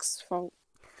was Greg's fault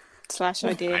 /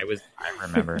 idea. I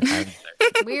remember. I was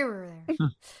there. We were there.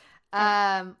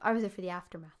 I was there for the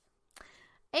aftermath.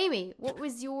 Amy, what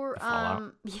was your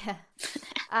Fallout.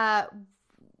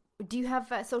 do you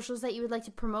have socials that you would like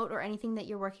to promote or anything that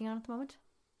you're working on at the moment?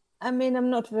 I mean, I'm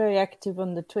not very active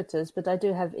on the Twitters, but I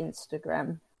do have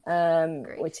Instagram,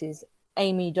 which is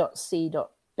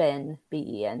amy.c.ben,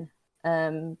 B-E-N.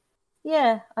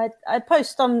 Yeah, I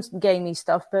post some gamey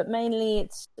stuff, but mainly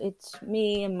it's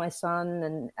me and my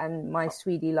son and my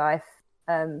sweetie life,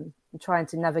 trying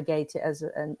to navigate it as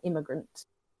an immigrant.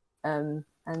 And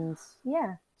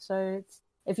yeah, so it's,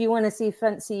 if you want to see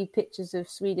fancy pictures of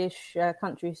Swedish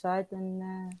countryside,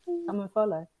 then come and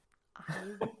follow.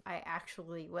 I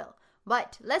actually will.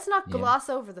 But let's not gloss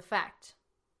over the fact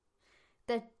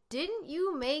that didn't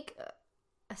you make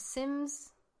a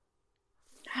Sims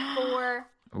 4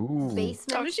 Ooh. basement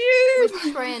That was you!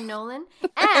 with Troy and Nolan?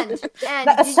 And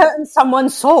That a certain someone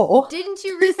saw. didn't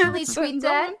you recently Certain tweet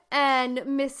that? someone.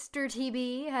 And Mr.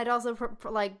 TB had also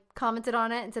commented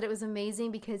on it and said it was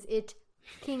amazing because it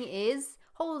king is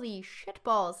holy shit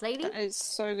balls, lady. That is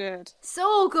so good.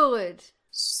 So good.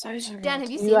 So good. Dan, have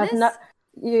you seen You have this?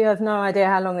 you have no idea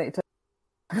how long it took.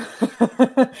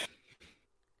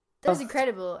 That was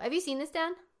incredible. Have you seen this,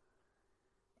 Dan?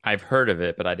 I've heard of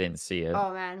it, but I didn't see it.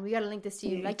 Oh man, we gotta link this to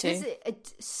you. Me This too. is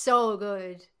it's so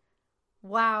good.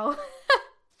 Wow.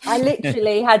 I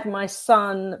literally had my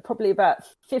son, probably about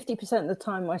 50% of the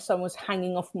time, my son was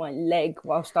hanging off my leg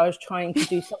whilst I was trying to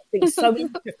do something so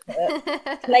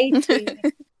intricate, plating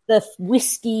the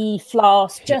whiskey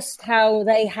flask, just how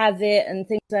they have it and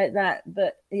things like that.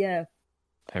 But yeah.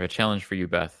 I have a challenge for you,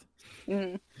 Beth.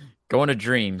 Mm. Go into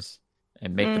Dreams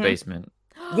and make the basement.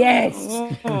 Yes.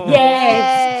 Oh.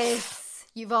 Yes.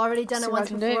 You've already done See it what I once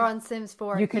can before do. on Sims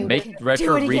 4. You can Make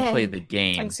retro do it again. replay the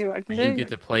game. I can see what I can You do. get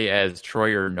to play as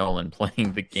Troy or Nolan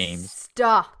playing the games.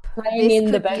 Stop. Playing This in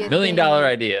the could be back. a $1 million thing.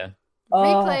 idea.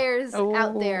 Replayers Oh.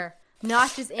 out there,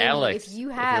 not just Amy. Alex, if you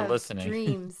if you're have listening.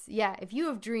 dreams, if you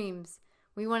have dreams,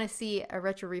 we want to see a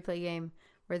retro replay game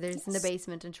where there's in the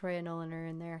basement and Troy and Nolan are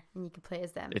in there, and you can play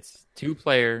as them. It's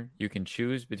 2-player. You can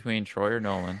choose between Troy or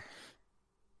Nolan.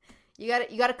 You got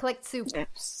to collect soup.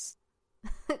 Yes.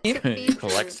 To feed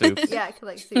Collect soup. soup. Yeah,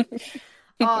 collect soup.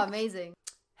 Oh, amazing.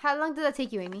 How long did that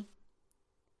take you, Amy?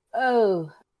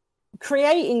 Oh,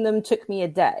 creating them took me a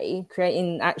day.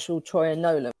 Creating actual Troy and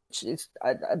Nolan, which is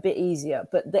a bit easier.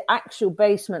 But the actual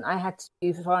basement, I had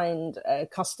to find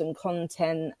custom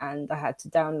content, and I had to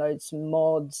download some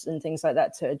mods and things like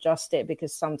that to adjust it,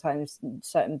 because sometimes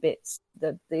certain bits,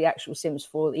 the actual Sims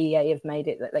 4 EA have made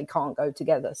it that they can't go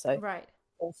together. So Right.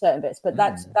 in certain bits, but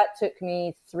that took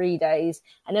me 3 days,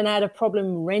 and then I had a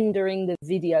problem rendering the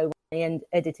video when I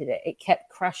edited it. It kept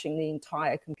crashing the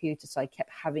entire computer, so I kept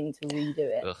having to redo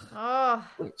it.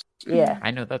 Which, yeah,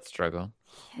 I know that struggle.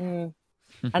 And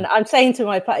I'm saying to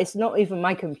my partner, it's not even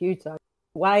my computer.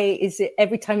 Why is it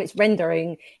every time it's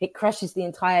rendering, it crashes the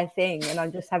entire thing, and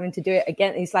I'm just having to do it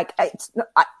again? He's like,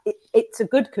 it's a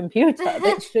good computer,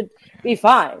 that should be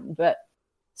fine, but.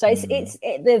 So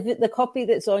the copy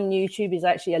that's on YouTube is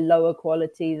actually a lower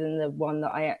quality than the one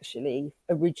that I actually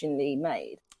originally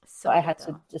made. So I had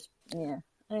to just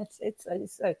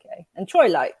it's okay. And Troy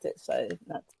liked it, so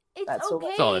that's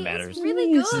okay. all that matters. It's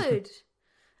really good.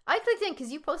 I clicked in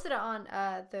because you posted it on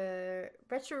the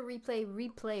Retro Replay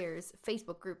Replayers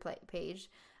Facebook group page.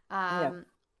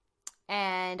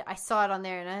 And I saw it on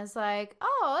there, and I was like,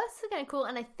 oh, that's kind of cool.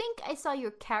 And I think I saw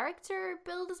your character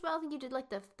build as well. I think you did like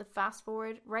the fast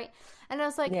forward, right? And I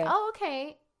was like, oh,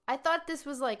 okay. I thought this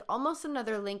was like almost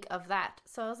another link of that.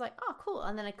 So I was like, oh, cool.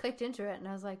 And then I clicked into it, and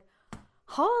I was like,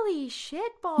 holy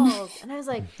shit balls. And I was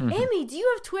like, Amy, do you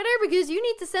have Twitter? Because you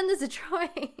need to send this to Troy.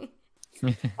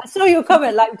 I saw your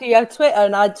comment, like, do you have Twitter?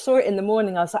 And I saw it in the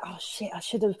morning. I was like, oh shit, I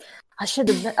should have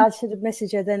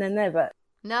messaged her then and there, but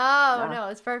No,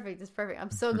 it's perfect. It's perfect.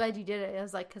 I'm so glad you did it. I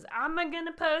was like, because I'm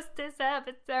gonna post this up.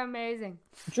 It's so amazing.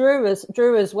 Drew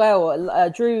as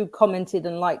well. Drew commented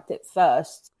and liked it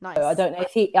first. Nice. So I don't know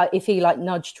if he like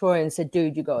nudged Troy and said,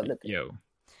 "Dude, you gotta look." Yo.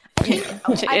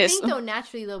 I think though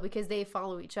naturally though, because they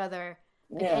follow each other.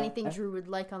 Like anything Drew would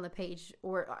like on the page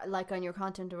or like on your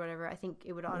content or whatever, I think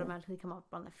it would automatically come up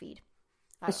on the feed.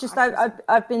 It's just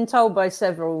I've been told by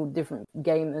several different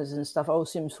gamers and stuff. Oh,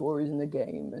 Sims 4 isn't a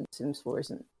game, and Sims 4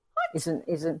 isn't.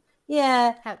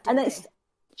 Yeah, and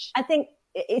I think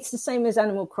it's the same as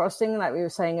Animal Crossing, like we were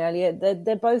saying earlier.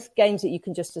 They're both games that you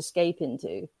can just escape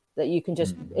into. That you can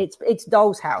just it's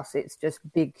Doll's House. It's just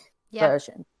big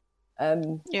version.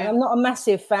 And I'm not a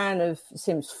massive fan of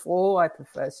Sims 4. I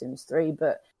prefer Sims 3,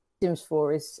 but Sims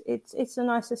 4 it's a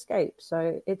nice escape.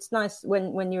 So it's nice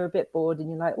when you're a bit bored and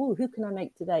you're like, oh, who can I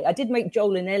make today? I did make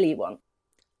Joel and Ellie one,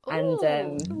 and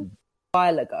a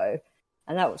while ago,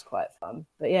 and that was quite fun.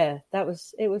 But yeah, it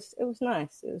was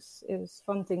nice. It was a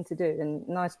fun thing to do and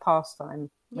nice pastime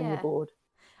when you're bored.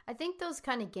 I think those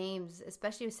kind of games,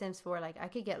 especially with Sims 4, like I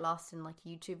could get lost in like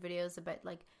YouTube videos about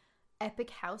like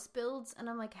epic house builds, and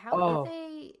I'm like, how do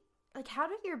they? Like, how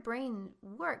did your brain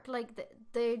work? Like,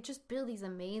 they just build these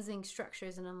amazing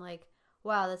structures, and I'm like,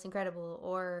 wow, that's incredible.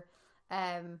 Or,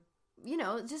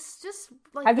 just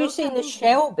like. Have you seen the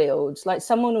shell builds? Like,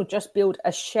 someone will just build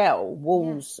a shell,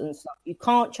 walls and stuff. You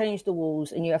can't change the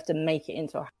walls, and you have to make it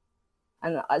into a house.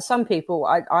 And some people,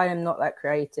 I am not that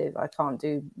creative. I can't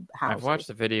do houses. I've watched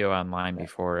a video online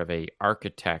before of a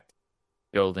architect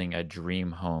building a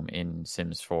dream home in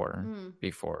Sims 4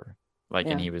 before. Like,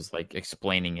 and he was like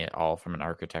explaining it all from an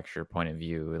architecture point of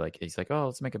view. Like, he's like, oh,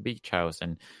 let's make a beach house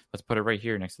and let's put it right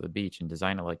here next to the beach and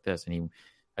design it like this. And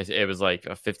it was like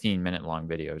a 15-minute long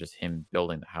video, just him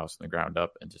building the house from the ground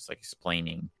up and just like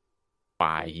explaining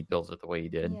why he built it the way he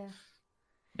did. Yeah.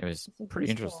 It was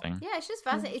pretty interesting. Yeah, it's just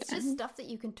fascinating. It's just stuff that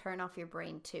you can turn off your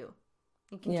brain too.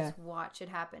 You can just watch it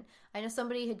happen. I know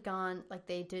somebody had gone, like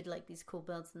they did like these cool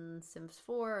builds in Sims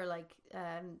 4, or like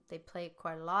they play it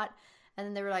quite a lot. And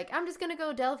then they were like, I'm just going to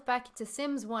go delve back into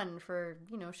Sims 1 for,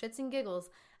 shits and giggles.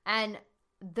 And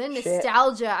the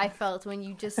nostalgia I felt when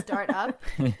you just start up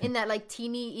in that like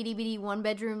teeny itty bitty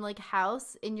 1-bedroom like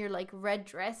house in your like red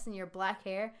dress and your black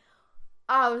hair.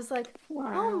 I was like,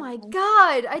 oh my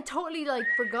God, I totally like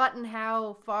forgotten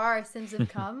how far Sims have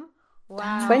come.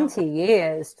 Wow. 20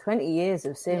 years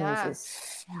of Sims is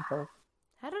simple.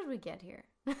 How did we get here?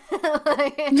 I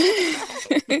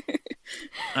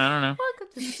don't know. Welcome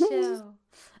to the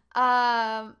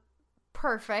show.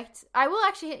 Perfect. I will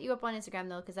actually hit you up on Instagram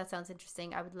though, because that sounds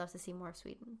interesting. I would love to see more of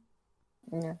Sweden.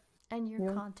 Yeah. And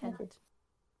your content.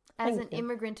 As an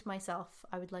immigrant myself,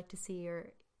 I would like to see your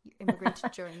immigrant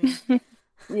journey.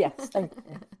 Yes, thank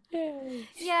you.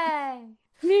 Yay.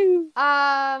 All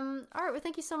right, well,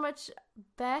 thank you so much,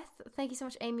 Beth. Thank you so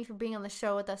much, Amy, for being on the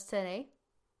show with us today.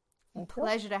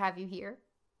 Pleasure to have you here.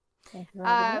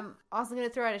 Also going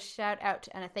to throw out a shout out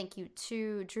and a thank you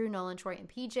to Drew, Nolan, Troy, and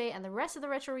PJ, and the rest of the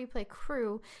Retro Replay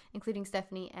crew, including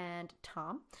Stephanie and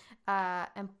Tom.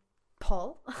 And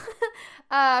Paul,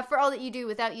 for all that you do.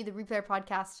 Without you, the Replayer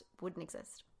Podcast wouldn't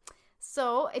exist.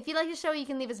 So if you like the show, you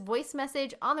can leave us a voice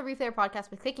message on the Replayer Podcast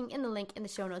by clicking in the link in the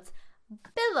show notes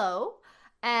below,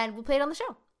 and we'll play it on the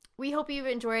show. We hope you've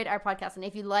enjoyed our podcast, and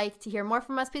if you'd like to hear more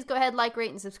from us, please go ahead, like,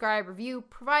 rate, and subscribe, review,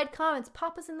 provide comments,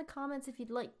 pop us in the comments if you'd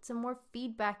like some more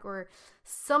feedback or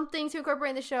something to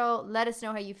incorporate in the show. Let us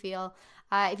know how you feel.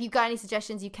 If you've got any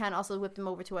suggestions, you can also whip them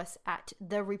over to us at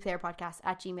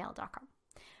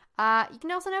thereplayerpodcast@gmail.com. You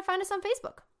can also now find us on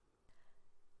Facebook.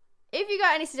 If you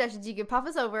got any suggestions, you can pop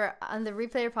us over on the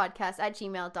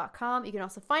replayerpodcast@gmail.com. You can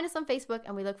also find us on Facebook,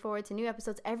 and we look forward to new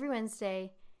episodes every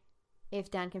Wednesday if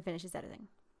Dan can finish his editing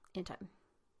in time.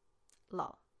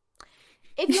 Lol.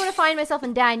 If you want to find myself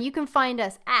and Dan, you can find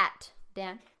us at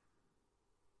Dan.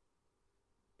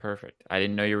 Perfect. I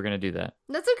didn't know you were going to do that.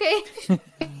 That's okay.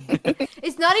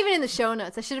 It's not even in the show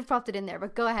notes. I should have popped it in there,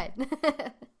 but go ahead.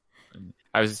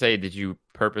 I was to say, did you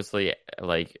purposely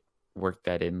work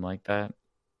that in like that?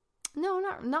 No,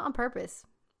 not on purpose.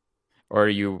 Or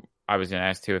I was going to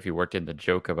ask too if you worked in the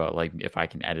joke about if I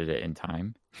can edit it in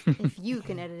time. If you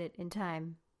can edit it in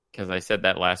time. Because I said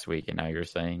that last week and now you're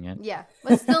saying it. Yeah,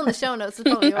 but it's still in the show notes. So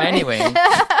probably why.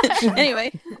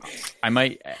 Anyway. I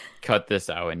might cut this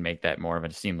out and make that more of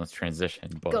a seamless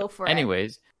transition. But go for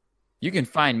anyways, you can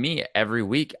find me every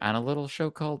week on a little show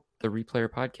called The Replayer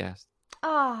Podcast.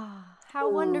 Ah, how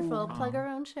wonderful. Plug our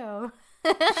own show.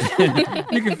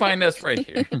 You can find us right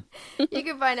here. You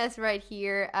can find us right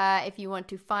here. If you want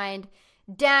to find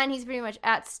Dan, he's pretty much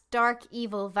at Stark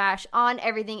Evil Vash on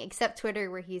everything except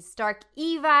Twitter, where he's Stark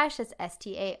Evash. That's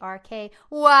StarkyVash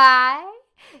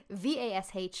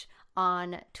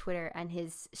on Twitter, and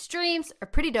his streams are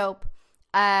pretty dope.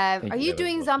 Are you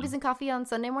doing Zombies and Coffee on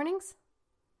Sunday mornings?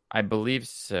 I believe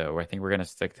so. I think we're going to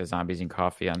stick to Zombies and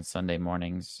Coffee on Sunday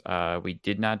mornings. We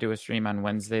did not do a stream on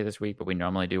Wednesday this week, but we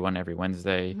normally do one every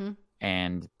Wednesday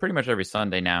and pretty much every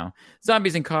Sunday now.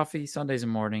 Zombies and Coffee, Sunday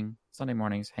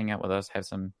mornings, hang out with us, have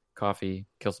some coffee,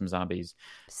 kill some zombies.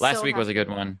 Last week was a good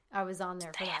one. I was on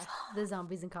there for that. The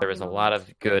Zombies and Coffee. There was a lot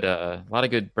of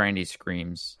good Brandy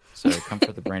screams. So come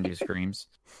for the Brandy screams.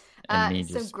 And me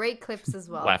some great clips as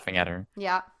well. Laughing at her.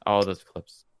 Yeah. All those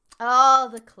clips. All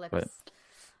the clips.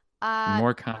 But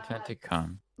more content to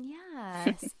come.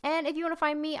 Yes. And if you want to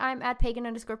find me, I'm at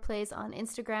pagan_plays on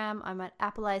Instagram. I'm at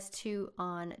Appleize2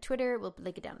 on Twitter. We'll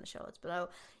link it down in the show notes below.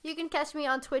 You can catch me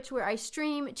on Twitch, where I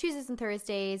stream Tuesdays and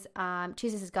Thursdays.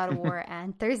 Tuesdays is God of War,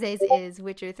 and Thursdays is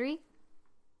Witcher 3.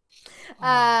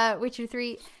 Witcher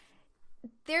 3.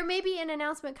 There may be an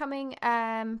announcement coming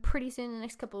pretty soon in the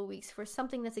next couple of weeks for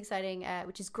something that's exciting,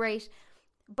 which is great.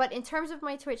 But in terms of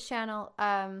my Twitch channel,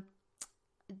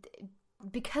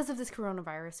 because of this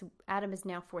coronavirus, Adam is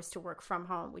now forced to work from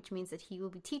home, which means that he will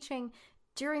be teaching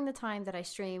during the time that I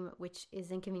stream, which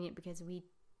is inconvenient because we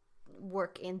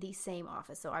work in the same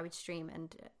office. So I would stream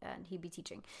and he'd be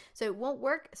teaching. So it won't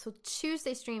work. So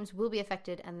Tuesday streams will be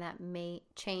affected, and that may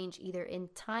change either in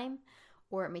time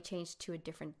or it may change to a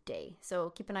different day. So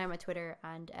keep an eye on my Twitter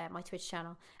and my Twitch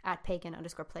channel at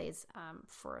pagan_plays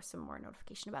for some more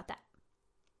notification about that.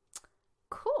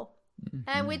 Cool.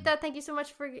 And with that, thank you so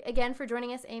much for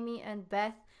joining us, Amy and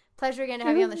Beth. Pleasure again to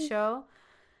have you on the show.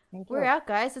 We're out,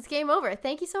 guys. It's game over.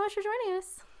 Thank you so much for joining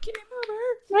us. Game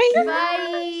over.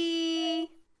 Bye.